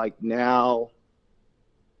feel like now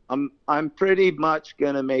I'm pretty much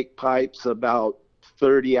gonna make pipes about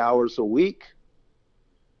 30 hours a week,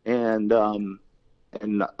 and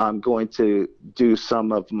and I'm going to do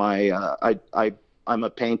some of my. I'm a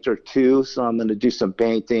painter too, so I'm going to do some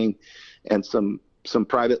painting and some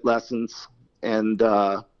private lessons. And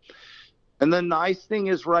the nice thing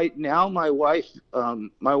is, right now, my wife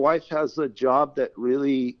has a job that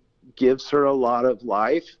really gives her a lot of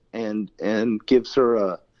life and gives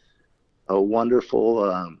her a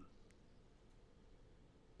wonderful.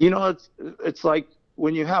 It's like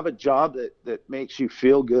when you have a job that makes you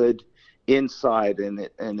feel good inside, and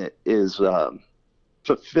it is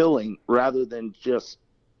fulfilling rather than just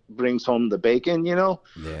brings home the bacon, Yeah.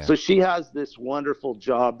 So she has this wonderful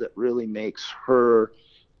job that really makes her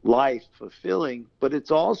life fulfilling, but it's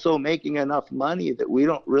also making enough money that we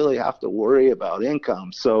don't really have to worry about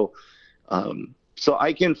income. So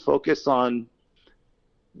I can focus on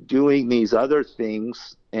doing these other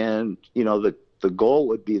things, and the goal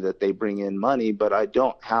would be that they bring in money, but I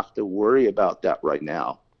don't have to worry about that right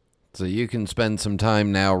now. So you can spend some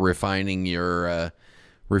time now refining your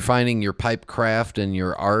pipe craft and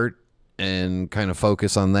your art, and kind of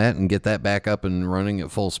focus on that and get that back up and running at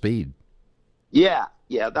full speed. Yeah,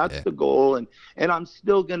 that's the goal, and I'm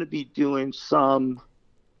still going to be doing some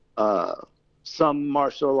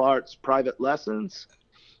martial arts private lessons,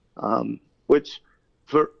 which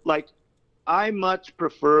I much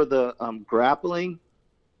prefer the grappling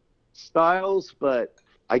styles, but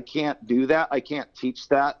I can't do that. I can't teach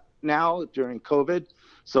that now during COVID.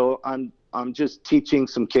 So I'm just teaching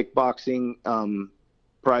some kickboxing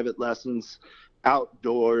private lessons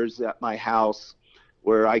outdoors at my house,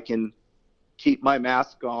 where I can keep my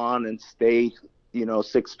mask on and stay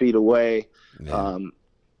 6 feet away. Yeah.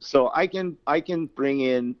 So I can bring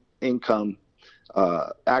in income.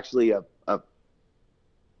 Actually,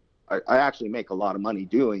 I actually make a lot of money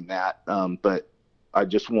doing that, but I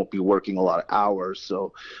just won't be working a lot of hours.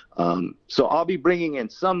 So I'll be bringing in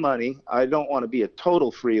some money. I don't want to be a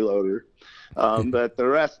total freeloader, but the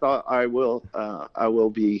rest I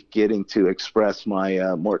will be getting to express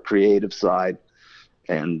my more creative side,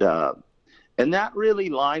 and that really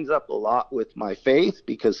lines up a lot with my faith,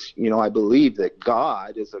 because I believe that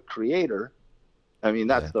God is a creator. I mean,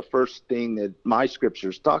 that's the first thing that my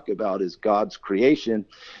scriptures talk about is God's creation.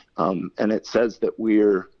 And it says that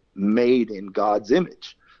we're made in God's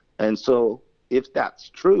image. And so if that's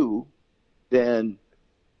true, then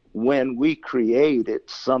when we create,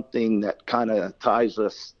 it's something that kind of ties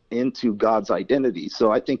us into God's identity.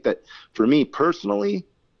 So I think that for me personally,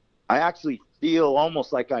 I actually feel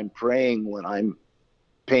almost like I'm praying when I'm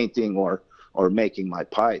painting or making my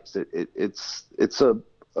pipes. It's a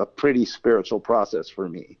pretty spiritual process for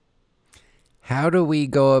me. How do we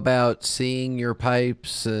go about seeing your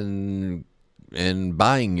pipes and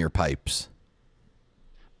buying your pipes?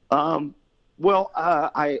 Well,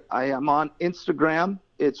 I am on Instagram.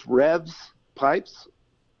 It's Revs Pipes,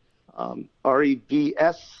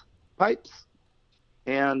 REVS Pipes,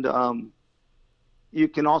 and you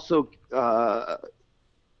can also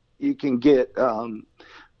you can get.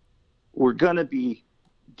 We're going to be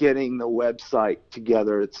getting the website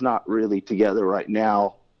together. It's not really together right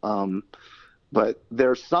now, but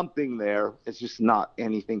there's something there. It's just not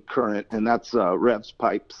anything current, and that's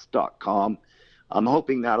revspipes.com. I'm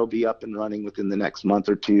hoping that'll be up and running within the next month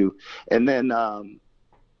or two. And then on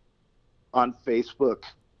Facebook,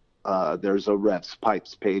 there's a Revs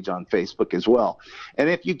Pipes page on Facebook as well. And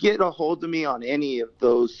if you get a hold of me on any of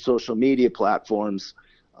those social media platforms,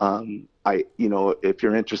 if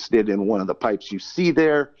you're interested in one of the pipes you see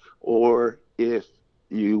there, or if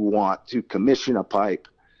you want to commission a pipe,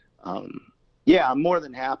 I'm more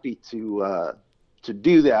than happy to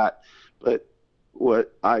do that. But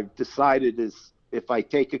what I've decided is, if I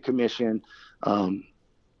take a commission, I'm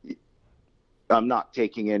not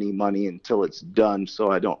taking any money until it's done.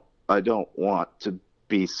 So I don't want to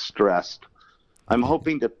be stressed. I'm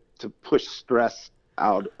hoping to push stress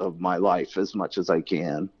out of my life as much as I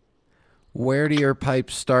can. Where do your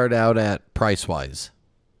pipes start out at price-wise?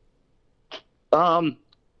 I'm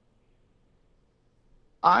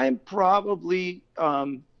probably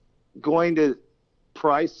going to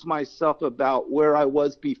price myself about where I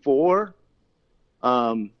was before,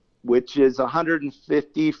 which is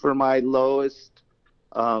 $150 for my lowest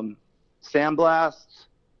sandblast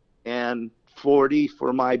and $40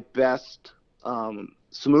 for my best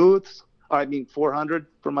smooths. I mean, $400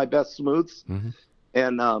 for my best smooths. Mm-hmm.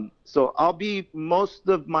 And so most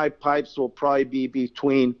of my pipes will probably be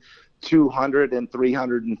between $200 and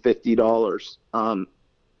 $350.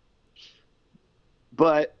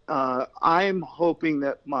 But I'm hoping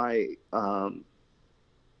that my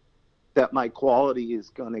quality is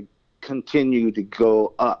going to continue to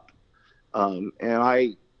go up, and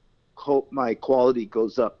I hope my quality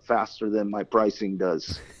goes up faster than my pricing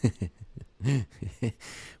does.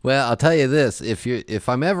 Well, I'll tell you this: if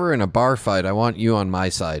I'm ever in a bar fight, I want you on my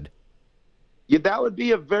side. Yeah, that would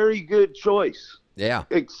be a very good choice. Yeah.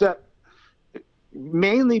 Except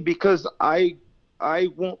mainly because I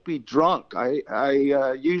won't be drunk.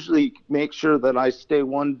 I usually make sure that I stay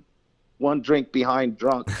one drink behind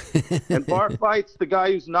drunk. And bar fights, the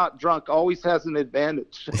guy who's not drunk always has an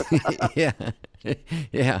advantage. Yeah.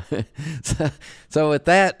 Yeah. So with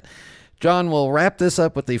that, John, we'll wrap this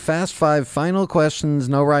up with the Fast 5 final questions.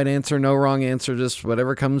 No right answer, no wrong answer, just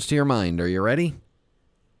whatever comes to your mind. Are you ready?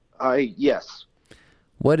 Yes.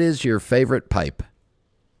 What is your favorite pipe?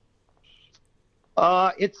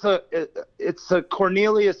 It's a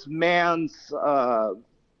Cornelius Mann's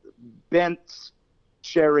bent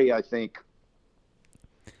cherry, I think.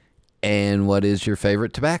 And what is your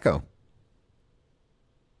favorite tobacco?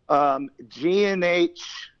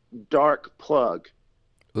 G&H Dark Plug.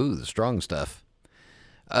 Ooh, the strong stuff.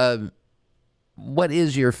 What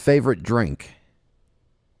is your favorite drink?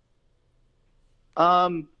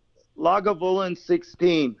 Lagavulin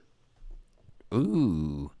 16.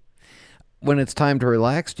 Ooh. When it's time to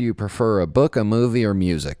relax, do you prefer a book, a movie, or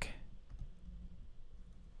music?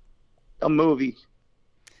 A movie.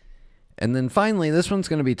 And then finally, this one's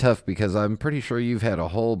going to be tough because I'm pretty sure you've had a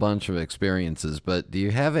whole bunch of experiences, but do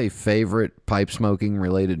you have a favorite pipe smoking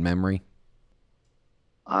related memory?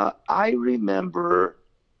 I remember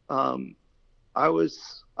I was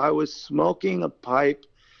smoking a pipe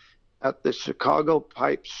at the Chicago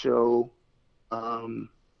Pipe Show. I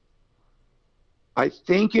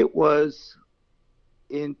think it was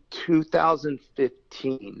in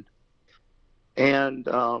 2015. And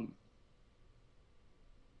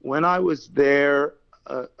when I was there,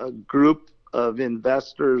 a group of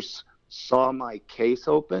investors saw my case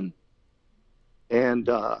open, and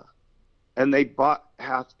they bought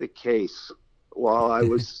half the case while I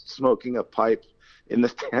was smoking a pipe in the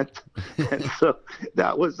tent. And so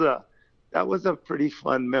that was a pretty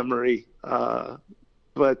fun memory. But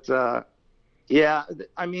yeah,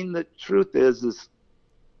 I mean, the truth is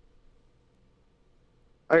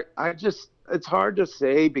I just, it's hard to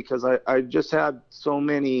say because I just had so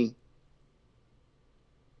many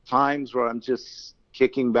times where I'm just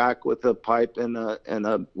kicking back with a pipe and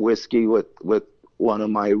a whiskey with one of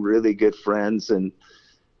my really good friends. And,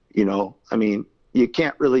 you know, I mean, you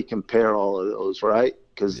can't really compare all of those, right?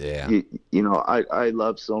 Because, yeah. you know, I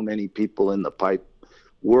love so many people in the pipe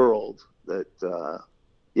world that,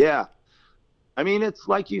 yeah. I mean, it's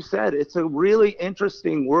like you said, it's a really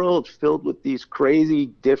interesting world filled with these crazy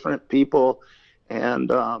different people. And,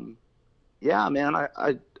 yeah, man,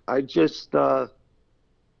 I just, I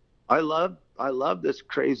love this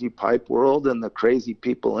crazy pipe world and the crazy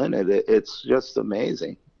people in it. It's just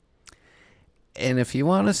amazing. And if you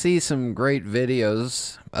want to see some great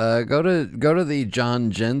videos, go to the John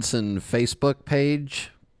Jensen Facebook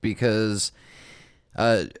page because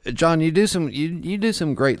John, you do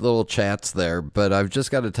some great little chats there, but I've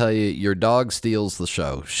just got to tell you, your dog steals the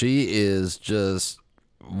show. She is just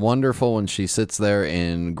wonderful when she sits there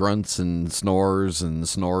and grunts and snores and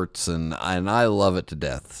snorts, and I love it to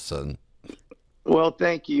death. So, well,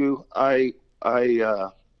 thank you.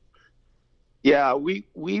 Yeah,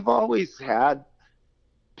 we've always had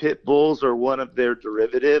pit bulls or one of their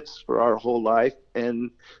derivatives for our whole life, and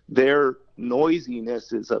their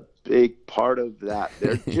noisiness is a big part of that.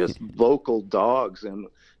 They're just vocal dogs, and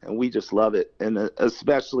we just love it. And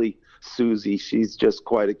especially Susie, she's just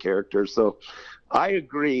quite a character. So I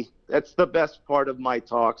agree. That's the best part of my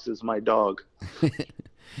talks is my dog.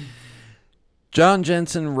 John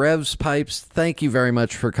Jensen, Revs Pipes, thank you very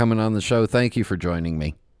much for coming on the show. Thank you for joining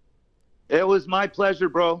me. It was my pleasure,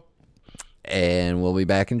 bro. And we'll be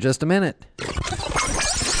back in just a minute.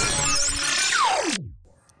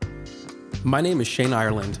 My name is Shane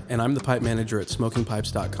Ireland, and I'm the pipe manager at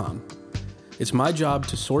smokingpipes.com. It's my job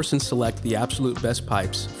to source and select the absolute best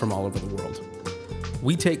pipes from all over the world.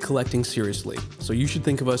 We take collecting seriously, so you should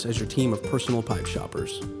think of us as your team of personal pipe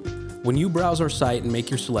shoppers. When you browse our site and make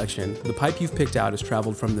your selection, the pipe you've picked out has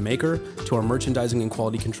traveled from the maker to our merchandising and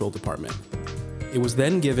quality control department. It was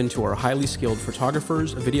then given to our highly skilled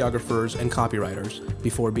photographers, videographers, and copywriters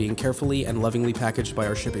before being carefully and lovingly packaged by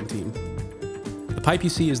our shipping team. The pipe you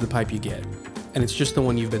see is the pipe you get, and it's just the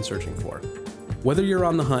one you've been searching for. Whether you're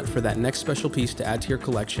on the hunt for that next special piece to add to your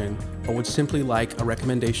collection or would simply like a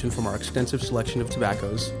recommendation from our extensive selection of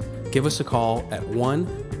tobaccos, give us a call at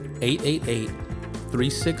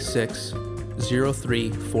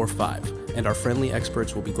 1-888-366-0345, and our friendly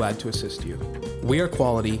experts will be glad to assist you. We are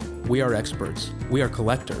quality, we are experts, we are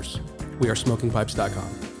collectors, we are smokingpipes.com.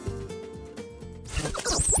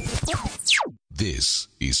 This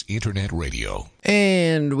is Internet Radio.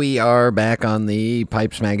 And we are back on the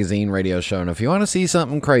Pipes Magazine radio show. And if you want to see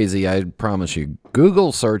something crazy, I promise you,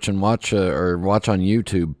 Google search and watch on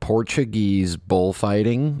YouTube Portuguese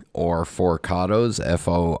bullfighting or Forcados,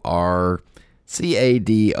 Forcados.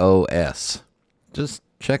 Just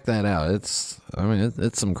check that out. It's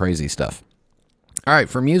some crazy stuff. All right,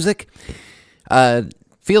 for music,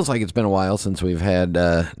 feels like it's been a while since we've had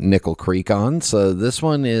Nickel Creek on, so this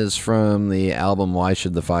one is from the album Why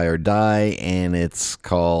Should the Fire Die, and it's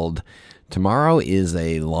called Tomorrow is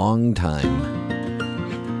a Long Time.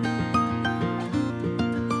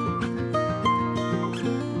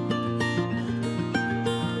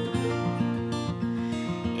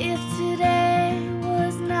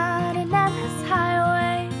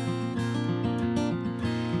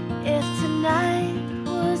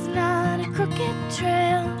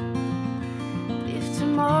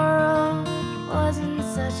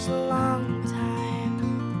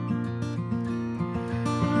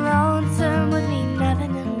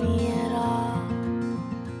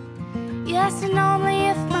 And only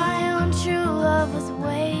if my own true love was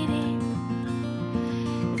waiting,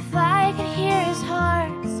 if I could hear his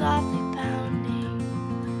heart softly pounding,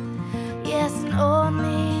 yes, and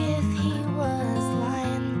only if he was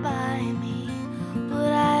lying by me,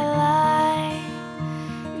 would I lie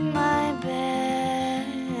in my bed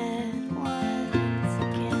once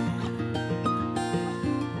again.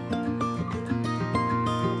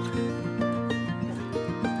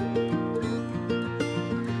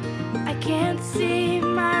 I can't see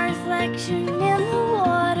my reflection in the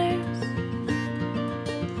waters.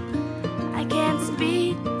 I can't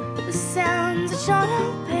speak the sounds that show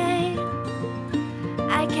no pain.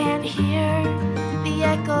 I can't hear the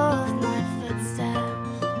echo of my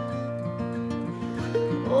footsteps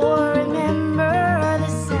or remember the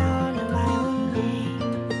sound of my own name.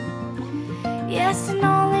 Yes, and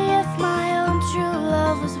only if my own true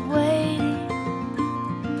love was waiting,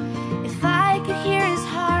 if I could hear his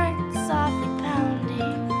heart softly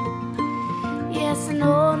pounding, yes, and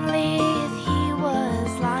only if he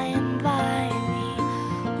was lying by me,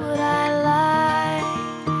 would I lie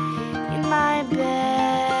in my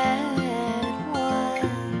bed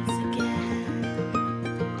once again.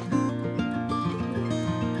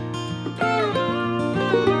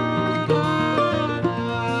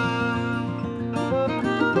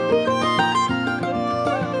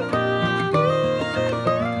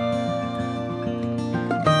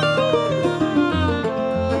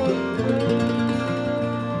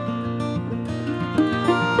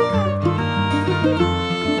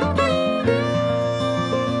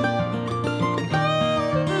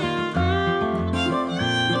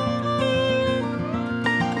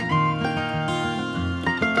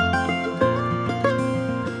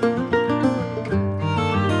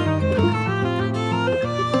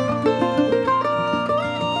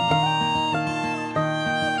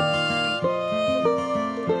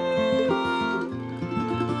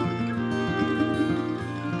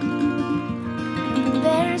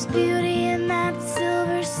 There's beauty in that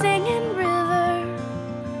silver singing river.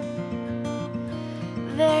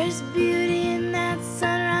 There's beauty in that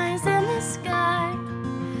sunrise in the sky.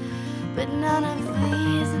 But none of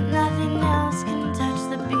these and nothing else can touch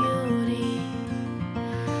the beauty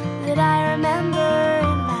that I remember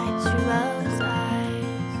in my true love's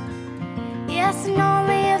eyes. Yes, and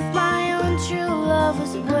only if my own true love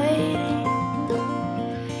was waiting,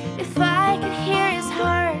 if I could hear his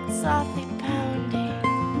heart softly pounding,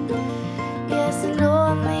 yes, and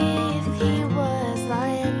only if he was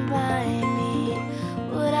lying by me,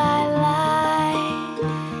 would I lie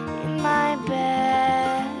in my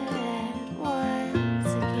bed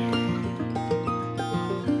once again.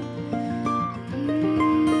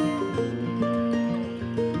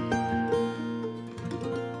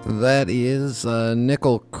 That is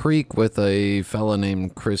Nickel Creek with a fella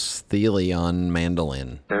named Chris Thiele on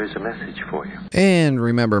mandolin. There is a message for you. And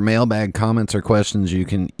remember, mailbag comments or questions, you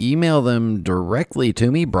can email them directly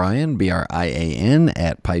to me, Brian, Brian,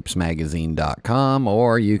 at pipesmagazine.com,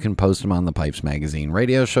 or you can post them on the Pipes Magazine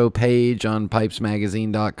radio show page on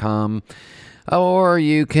pipesmagazine.com, or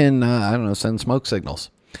you can, send smoke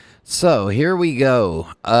signals. So here we go.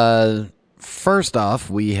 First off,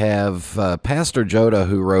 we have Pastor Joda,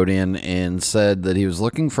 who wrote in and said that he was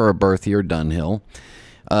looking for a birth year Dunhill.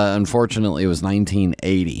 Unfortunately, it was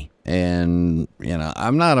 1980. And,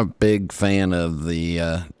 I'm not a big fan of the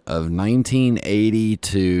of 1980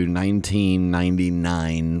 to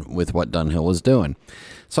 1999 with what Dunhill was doing.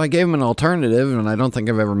 So I gave him an alternative, and I don't think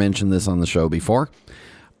I've ever mentioned this on the show before.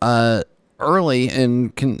 early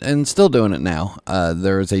and still doing it now.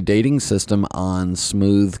 There is a dating system on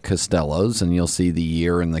smooth Castellos, and you'll see the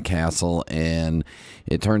year in the castle. And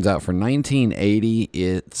it turns out for 1980,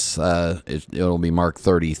 it'll be Mark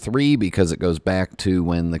 33 because it goes back to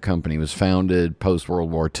when the company was founded, post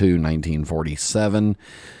World War II, 1947.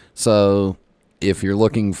 So if you're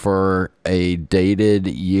looking for a dated,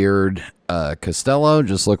 yeared Castello,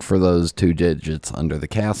 just look for those 2 digits under the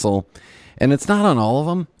castle. And it's not on all of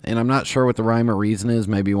them, and I'm not sure what the rhyme or reason is.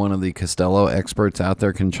 Maybe one of the Castello experts out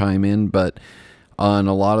there can chime in, but on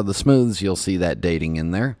a lot of the smooths, you'll see that dating in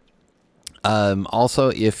there. Also,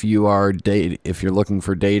 if you're looking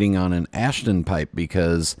for dating on an Ashton pipe,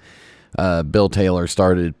 because Bill Taylor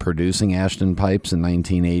started producing Ashton pipes in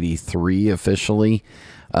 1983 officially,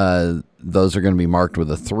 those are going to be marked with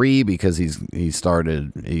a 3 because he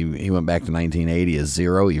went back to 1980 as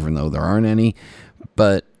 0, even though there aren't any.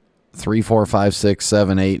 But 3, 4, 5, 6,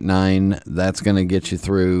 7, 8, 9, that's going to get you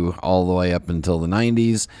through all the way up until the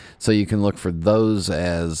 90s. So you can look for those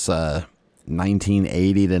as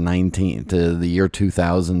 1980 to the year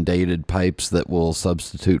 2000 dated pipes that will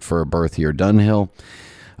substitute for a birth year Dunhill.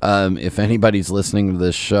 If anybody's listening to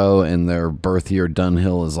this show and their birth year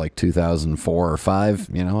Dunhill is like 2004 or 5,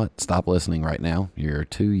 you know what? Stop listening right now. You're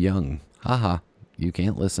too young. Haha. You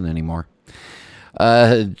can't listen anymore.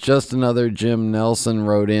 Just another Jim Nelson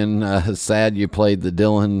wrote in, sad you played the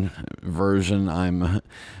Dylan version.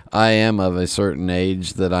 I am of a certain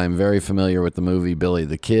age that I'm very familiar with the movie Billy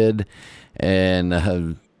the Kid, and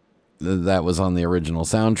that was on the original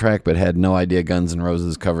soundtrack, but had no idea Guns N'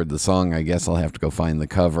 Roses covered the song. I guess I'll have to go find the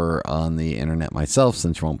cover on the internet myself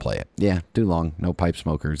since you won't play it. Yeah, too long. No pipe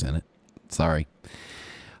smokers in it. Sorry.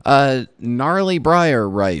 Gnarly Briar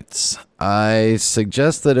writes, I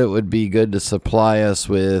suggest that it would be good to supply us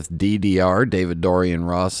with DDR, David Dorian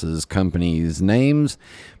Ross's company's names.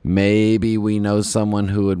 Maybe we know someone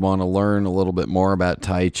who would want to learn a little bit more about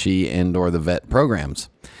Tai Chi and or the vet programs.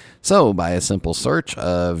 So, by a simple search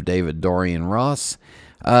of David Dorian Ross,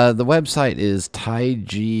 the website is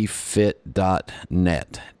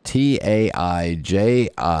taijifit.net,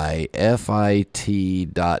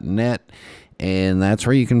 taijifit.net. And that's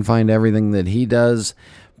where you can find everything that he does.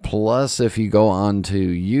 Plus, if you go on to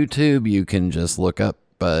YouTube, you can just look up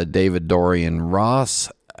David Dorian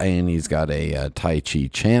Ross, and he's got a Tai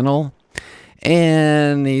Chi channel,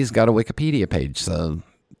 and he's got a Wikipedia page. So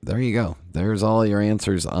there you go. There's all your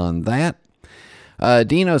answers on that.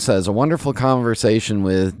 Dino says, a wonderful conversation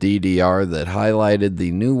with DDR that highlighted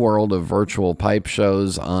the new world of virtual pipe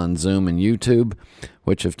shows on Zoom and YouTube,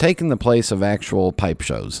 which have taken the place of actual pipe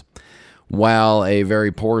shows. While a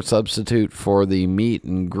very poor substitute for the meet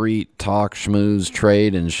and greet, talk, schmooze,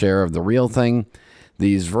 trade, and share of the real thing,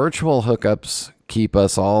 these virtual hookups keep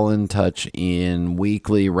us all in touch in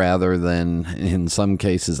weekly rather than, in some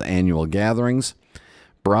cases, annual gatherings.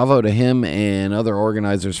 Bravo to him and other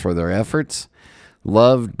organizers for their efforts.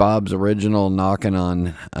 Loved Bob's original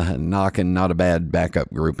Knockin' Not a Bad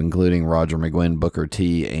backup group, including Roger McGuinn, Booker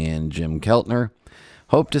T, and Jim Keltner.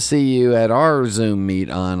 Hope to see you at our Zoom meet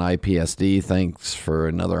on IPSD. Thanks for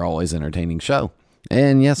another always entertaining show.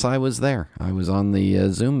 And yes, I was there. I was on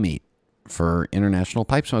the Zoom meet for International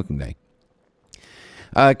Pipe Smoking Day.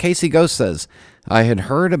 Casey Ghost says, I had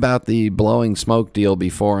heard about the blowing smoke deal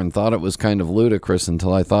before and thought it was kind of ludicrous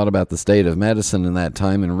until I thought about the state of medicine in that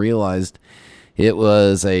time and realized it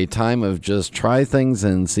was a time of just try things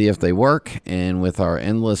and see if they work, and with our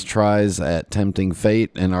endless tries at tempting fate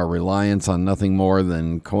and our reliance on nothing more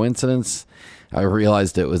than coincidence, I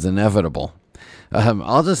realized it was inevitable.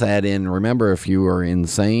 I'll just add in, remember, if you were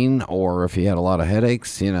insane or if you had a lot of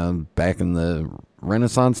headaches, you know, back in the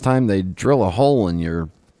Renaissance time, they'd drill a hole in your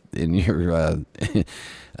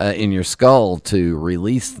skull to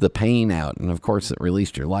release the pain out, and of course it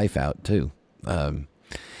released your life out too.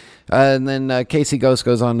 And then Casey Ghost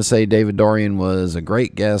goes on to say David Dorian was a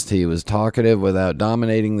great guest. He was talkative without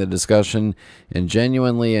dominating the discussion and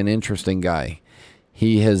genuinely an interesting guy.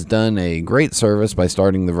 He has done a great service by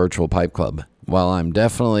starting the Virtual Pipe Club. While I'm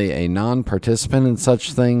definitely a non-participant in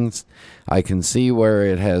such things, I can see where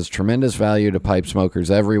it has tremendous value to pipe smokers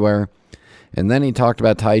everywhere. And then he talked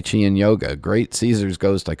about Tai Chi and yoga. Great Caesar's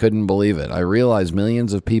Ghost. I couldn't believe it. I realize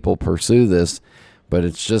millions of people pursue this, but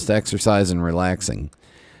it's just exercise and relaxing.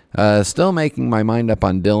 Still making my mind up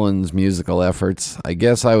on Dylan's musical efforts. I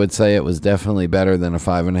guess I would say it was definitely better than a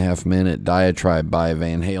 5.5 minute diatribe by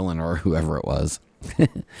Van Halen or whoever it was.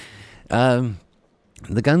 The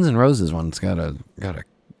Guns N' Roses one's got a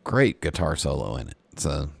great guitar solo in it.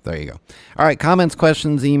 So there you go. All right, comments,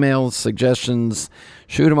 questions, emails, suggestions,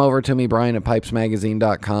 shoot them over to me, Brian at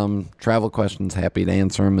pipesmagazine.com. Travel questions, happy to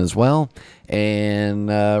answer them as well. And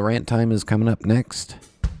rant time is coming up next.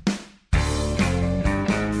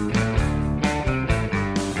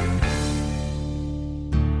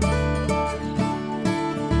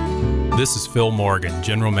 This is Phil Morgan,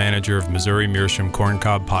 General Manager of Missouri Meerschaum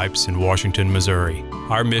Corncob Pipes in Washington, Missouri.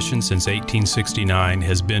 Our mission since 1869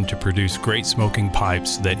 has been to produce great smoking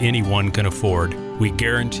pipes that anyone can afford. We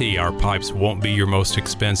guarantee our pipes won't be your most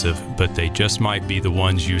expensive, but they just might be the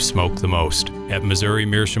ones you smoke the most. At Missouri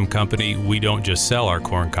Meerschaum Company, we don't just sell our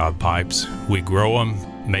corncob pipes, we grow them,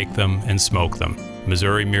 make them, and smoke them.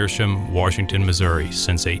 Missouri Meerschaum, Washington, Missouri,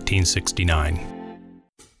 since 1869.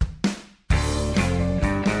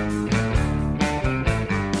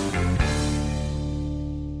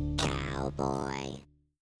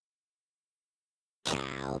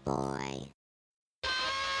 Cowboy.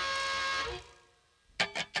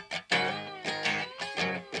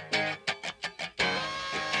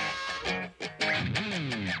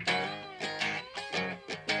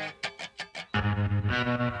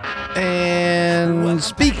 And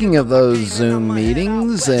speaking of those Zoom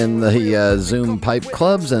meetings and the Zoom pipe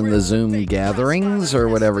clubs and the Zoom gatherings, or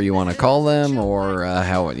whatever you want to call them, or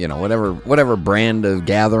whatever brand of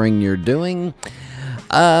gathering you're doing,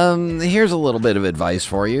 here's a little bit of advice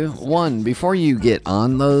for you. One, before you get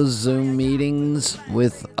on those Zoom meetings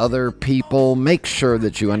with other people, make sure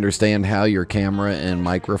that you understand how your camera and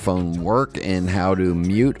microphone work and how to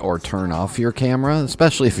mute or turn off your camera,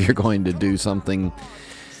 especially if you're going to do something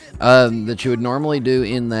that you would normally do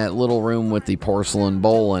in that little room with the porcelain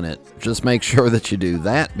bowl in it. Just make sure that you do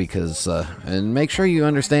that, because and make sure you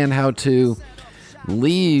understand how to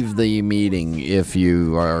leave the meeting. If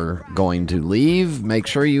you are going to leave, make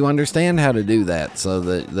sure you understand how to do that so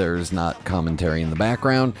that there's not commentary in the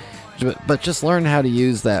background. But just learn how to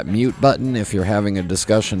use that mute button if you're having a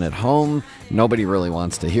discussion at home. Nobody really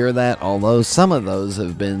wants to hear that, although some of those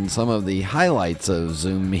have been some of the highlights of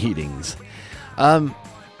Zoom meetings.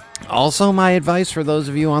 Also, my advice for those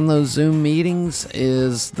of you on those Zoom meetings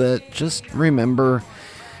is that just remember,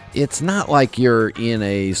 it's not like you're in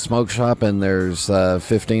a smoke shop and there's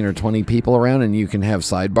 15 or 20 people around and you can have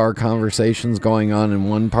sidebar conversations going on in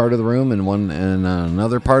one part of the room and one in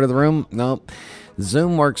another part of the room. No,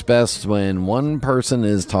 Zoom works best when one person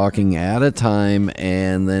is talking at a time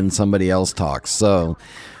and then somebody else talks. So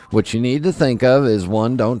what you need to think of is,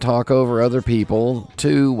 one, don't talk over other people.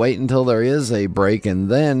 Two, wait until there is a break, and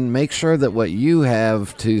then make sure that what you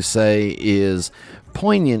have to say is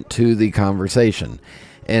poignant to the conversation.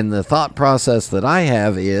 And the thought process that I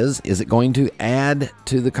have is it going to add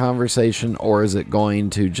to the conversation, or is it going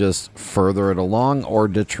to just further it along or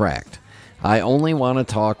detract? I only want to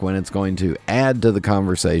talk when it's going to add to the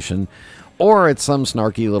conversation, or it's some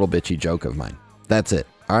snarky little bitchy joke of mine. That's it.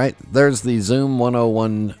 All right, there's the Zoom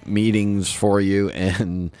 101 meetings for you,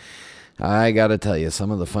 and I got to tell you, some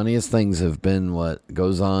of the funniest things have been what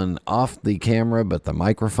goes on off the camera, but the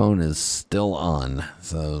microphone is still on.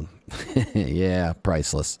 So, yeah,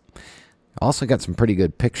 priceless. Also got some pretty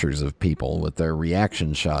good pictures of people with their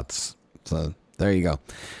reaction shots. So, there you go.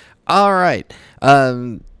 All right.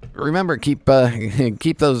 Remember, keep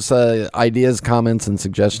those ideas, comments, and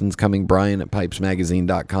suggestions coming. Brian at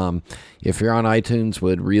pipesmagazine.com. If you're on iTunes,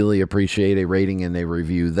 would really appreciate a rating and a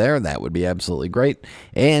review there. That would be absolutely great.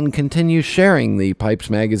 And continue sharing the Pipes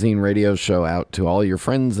Magazine radio show out to all your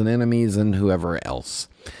friends and enemies and whoever else.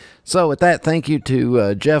 So with that, thank you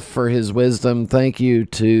to Jeff for his wisdom. Thank you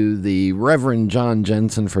to the Reverend John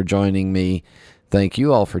Jensen for joining me. Thank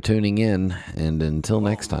you all for tuning in, and until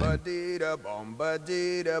next time. Happy trails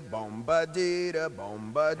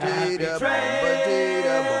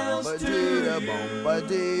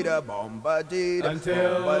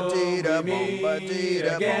until we meet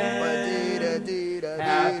again.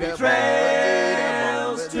 Happy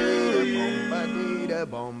trails to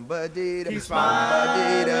keep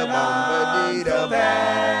smiling until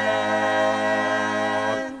then.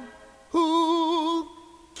 Who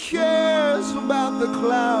cares about the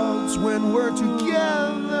clouds when we're together?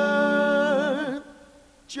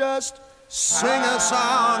 Just sing a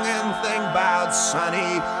song and think about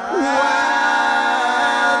sunny weather.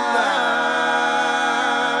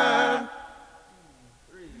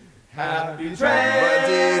 Happy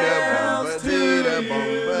trails to you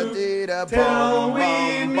till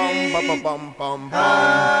we meet again.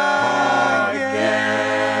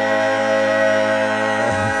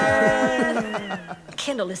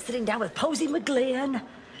 Kendall is sitting down with Posey McGlynn.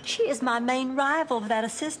 She is my main rival for that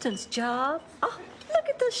assistant's job. Oh, look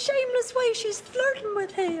at the shameless way she's flirting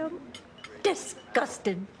with him.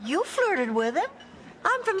 Disgusting. You flirted with him.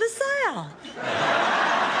 I'm from the South.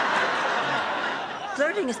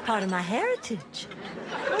 Flirting is part of my heritage.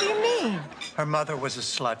 What do you mean? Her mother was a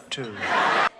slut, too.